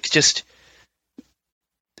and like just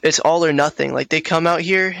it's all or nothing. Like they come out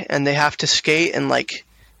here and they have to skate and like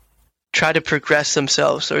try to progress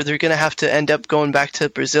themselves, or they're gonna have to end up going back to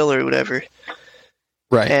Brazil or whatever.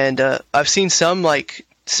 Right. And I've seen some like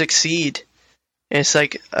succeed. And it's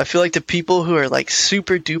like, I feel like the people who are like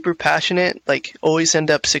super duper passionate, like always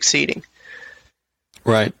end up succeeding.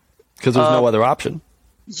 Right. Because there's no other option.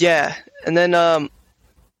 Yeah. And then, I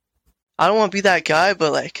don't want to be that guy,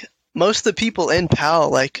 but like most of the people in PAL,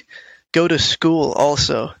 like go to school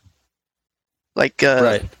also. Like,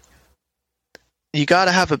 right. You got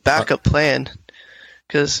to have a backup plan.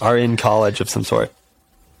 Cause are in college of some sort.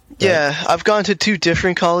 Yeah, I've gone to 2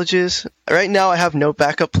 different colleges. Right now I have no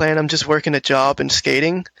backup plan. I'm just working a job and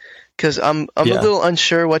skating because I'm a little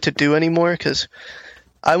unsure what to do anymore because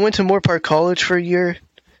I went to Moorpark College for a year,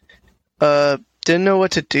 didn't know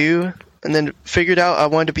what to do, and then figured out I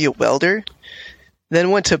wanted to be a welder.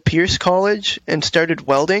 Then went to Pierce College and started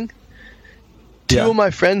welding. Two Yeah. of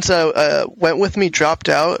my friends went with me dropped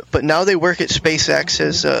out, but now they work at SpaceX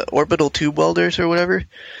as orbital tube welders or whatever.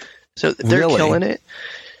 So they're Really? killing it.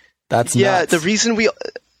 That's Yeah, nuts. the reason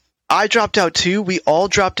I dropped out too, we all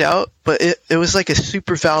dropped out, but it was like a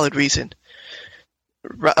super valid reason.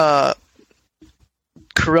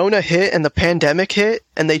 Corona hit and the pandemic hit,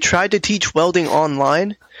 and they tried to teach welding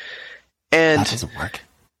online, and that doesn't work.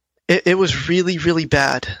 it was really, really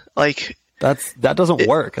bad. Like, That doesn't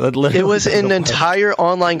work. That it literally was doesn't an work. entire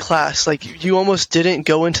online class. Like, you almost didn't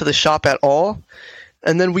go into the shop at all.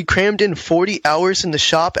 And then we crammed in 40 hours in the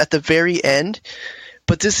shop at the very end.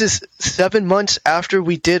 But this is 7 months after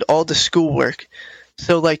we did all the schoolwork.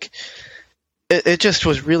 So, like, it just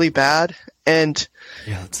was really bad. And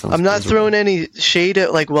Yeah, that sounds I'm not miserable. throwing any shade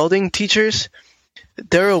at, like, welding teachers.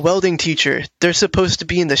 They're a welding teacher. They're supposed to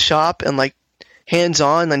be in the shop and, like,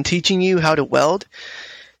 hands-on and teaching you how to weld.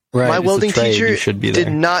 Right, My it's a welding trade, you teacher should be did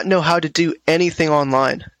there. not know how to do anything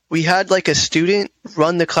online. We had like a student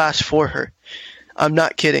run the class for her. I'm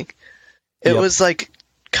not kidding. It Yep. was like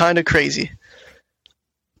kind of crazy.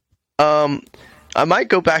 I might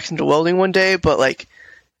go back into welding one day, but like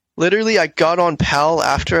literally I got on PAL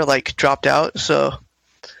after I like dropped out, so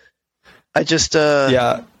I just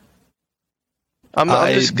Yeah, I'm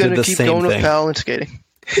I just did gonna the keep same going with thing. PAL and skating.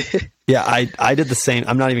 yeah. I did the same.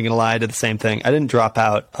 I'm not even gonna lie. I did the same thing. I didn't drop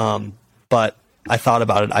out, but I thought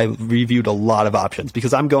about it. I reviewed a lot of options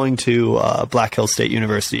because I'm going to Black Hills State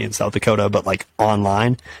University in South Dakota, but like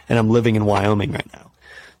online, and I'm living in Wyoming right now.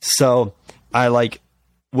 So I like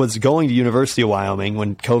was going to University of Wyoming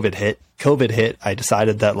when COVID hit. I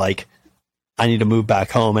decided that like I need to move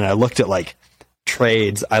back home, and I looked at like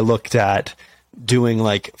trades. I looked at doing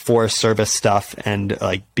like Forest Service stuff and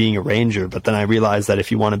like being a ranger, but then I realized that if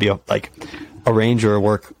you want to be a ranger or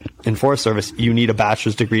work in Forest Service, you need a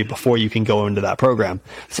bachelor's degree before you can go into that program.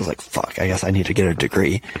 So I was like, fuck, I guess I need to get a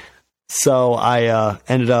degree. So I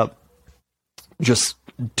ended up just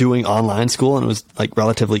doing online school, and it was like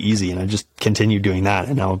relatively easy, and I just continued doing that,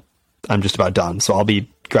 and now I'm just about done. So I'll be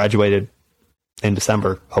graduated in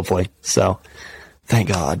December, hopefully. So thank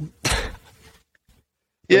God.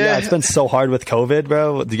 Yeah, it's been so hard with COVID,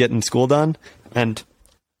 bro, to getting school done. And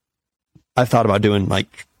I've thought about doing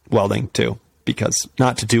like welding too, because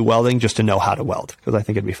not to do welding, just to know how to weld, because I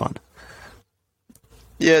think it'd be fun.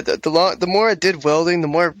 Yeah, the more I did welding, the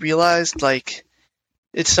more I realized like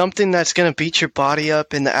it's something that's gonna beat your body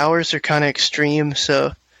up, and the hours are kind of extreme.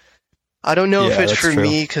 So I don't know if Yeah, it's that's for true.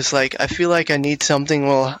 me, because like I feel like I need something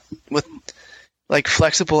with like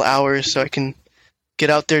flexible hours so I can get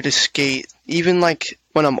out there to skate, even like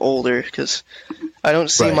when I'm older, because I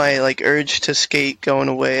don't see Right. my like urge to skate going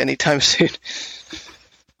away anytime soon.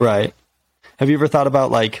 Right. Have you ever thought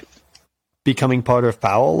about like becoming part of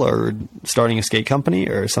Powell or starting a skate company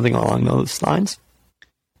or something along those lines?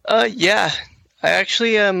 Yeah, I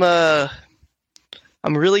actually am. I'm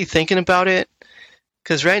really thinking about it,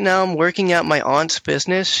 because right now I'm working at my aunt's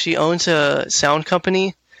business. She owns a sound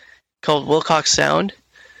company called Wilcox Sound.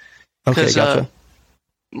 Okay, 'Cause, gotcha.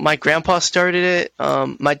 My grandpa started it.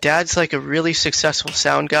 My dad's like a really successful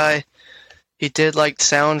sound guy. He did like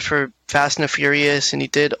sound for Fast and the Furious, and he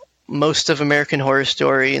did most of American Horror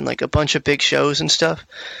Story and like a bunch of big shows and stuff.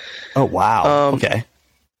 Oh, wow. um, Okay.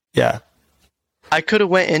 Yeah. I could have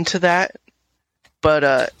went into that,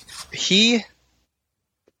 but he,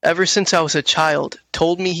 ever since I was a child,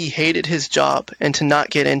 told me he hated his job and to not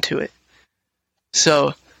get into it.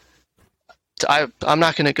 So I'm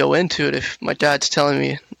not going to go into it if my dad's telling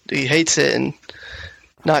me he hates it and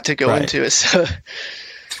not to go Right. into it. So,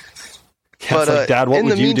 Yeah, But, it's like, Dad, what in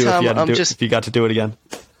would the you do if meantime, you had to I'm do just- if you got to do it again?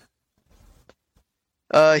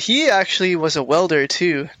 he actually was a welder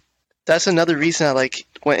too. That's another reason I like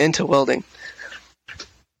went into welding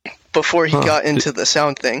before he Huh. got into the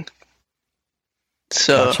sound thing.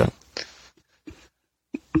 So. Gotcha.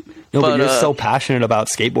 No, but But, you're so passionate about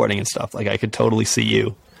skateboarding and stuff. Like, I could totally see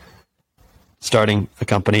you starting a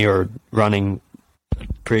company or running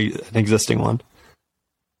an existing one.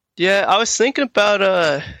 Yeah, I was thinking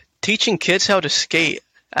about teaching kids how to skate.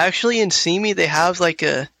 Actually, in Simi, they have like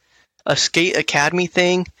a skate academy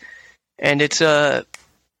thing, and it's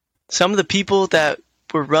some of the people that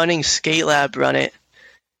were running Skate Lab run it.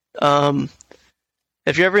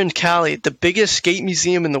 If you're ever in Cali, the biggest skate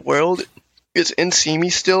museum in the world is in Simi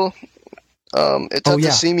still. It's Oh, at yeah.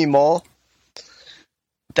 the Simi Mall.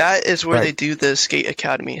 That is where Right. they do the skate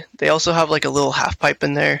academy. They also have like a little half pipe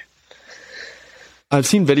in there. I've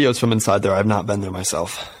seen videos from inside there. I've not been there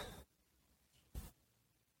myself.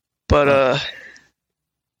 But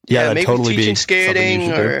Yeah, that'd maybe totally be teaching something you skating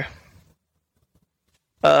should do.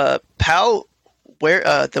 or Pal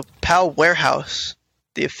the PAL warehouse,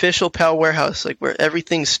 the official PAL warehouse, like where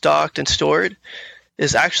everything's stocked and stored,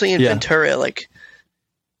 is actually in Ventura, like,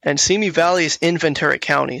 and Simi Valley is in Ventura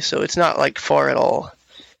County, so it's not like far at all.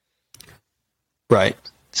 Right.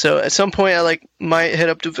 So at some point, I like might hit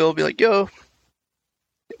up DeVille, be like, "Yo,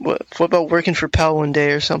 what about working for PAL one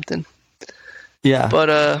day or something?" Yeah.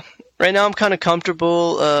 But right now, I'm kind of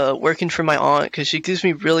comfortable working for my aunt because she gives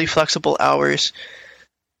me really flexible hours.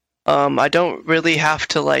 I don't really have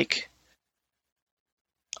to like.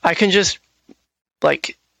 I can just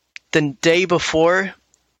like the day before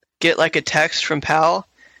get like a text from PAL,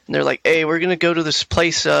 and they're like, "Hey, we're gonna go to this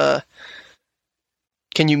place.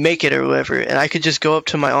 Can you make it or whatever?" And I could just go up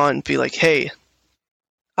to my aunt and be like, "Hey,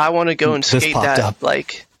 I want to go and skate that." Up.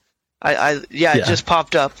 Like, it just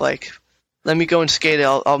popped up. Like, let me go and skate it.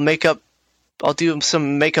 I'll make up. I'll do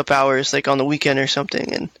some makeup hours like on the weekend or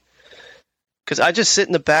something. And because I just sit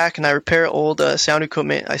in the back and I repair old sound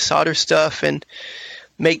equipment. I solder stuff and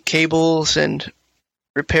make cables and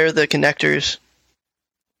repair the connectors.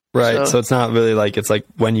 Right. So it's not really like, it's like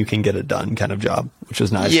when you can get it done kind of job, which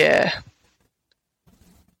is nice. Yeah.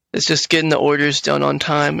 It's just getting the orders done on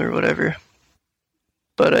time or whatever.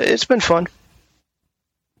 But it's been fun.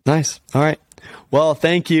 Nice. All right. Well,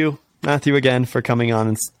 thank you, Matthew, again for coming on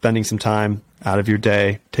and spending some time out of your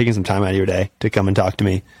day, taking some time out of your day to come and talk to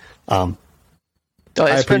me. I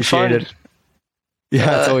appreciate it.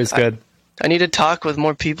 Yeah, it's always good. I need to talk with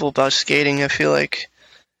more people about skating. I feel like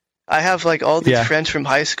I have like all these friends from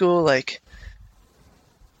high school. Like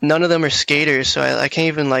none of them are skaters, so I can't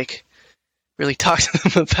even like really talk to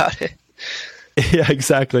them about it. Yeah,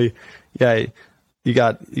 exactly. Yeah, you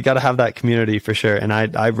got to have that community for sure. And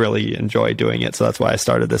I really enjoy doing it. So that's why I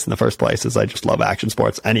started this in the first place, is I just love action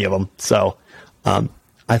sports, any of them. So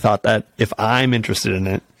I thought that if I'm interested in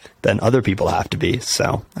it, then other people have to be.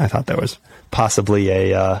 So I thought there was possibly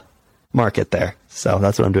a market there. So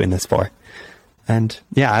that's what I'm doing this for. And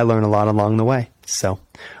yeah, I learn a lot along the way. So,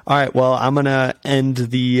 all right, well, I'm going to end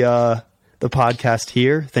the podcast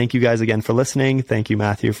here. Thank you guys again for listening. Thank you,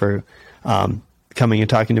 Matthew, for coming and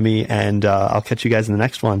talking to me. And I'll catch you guys in the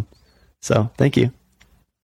next one. So thank you.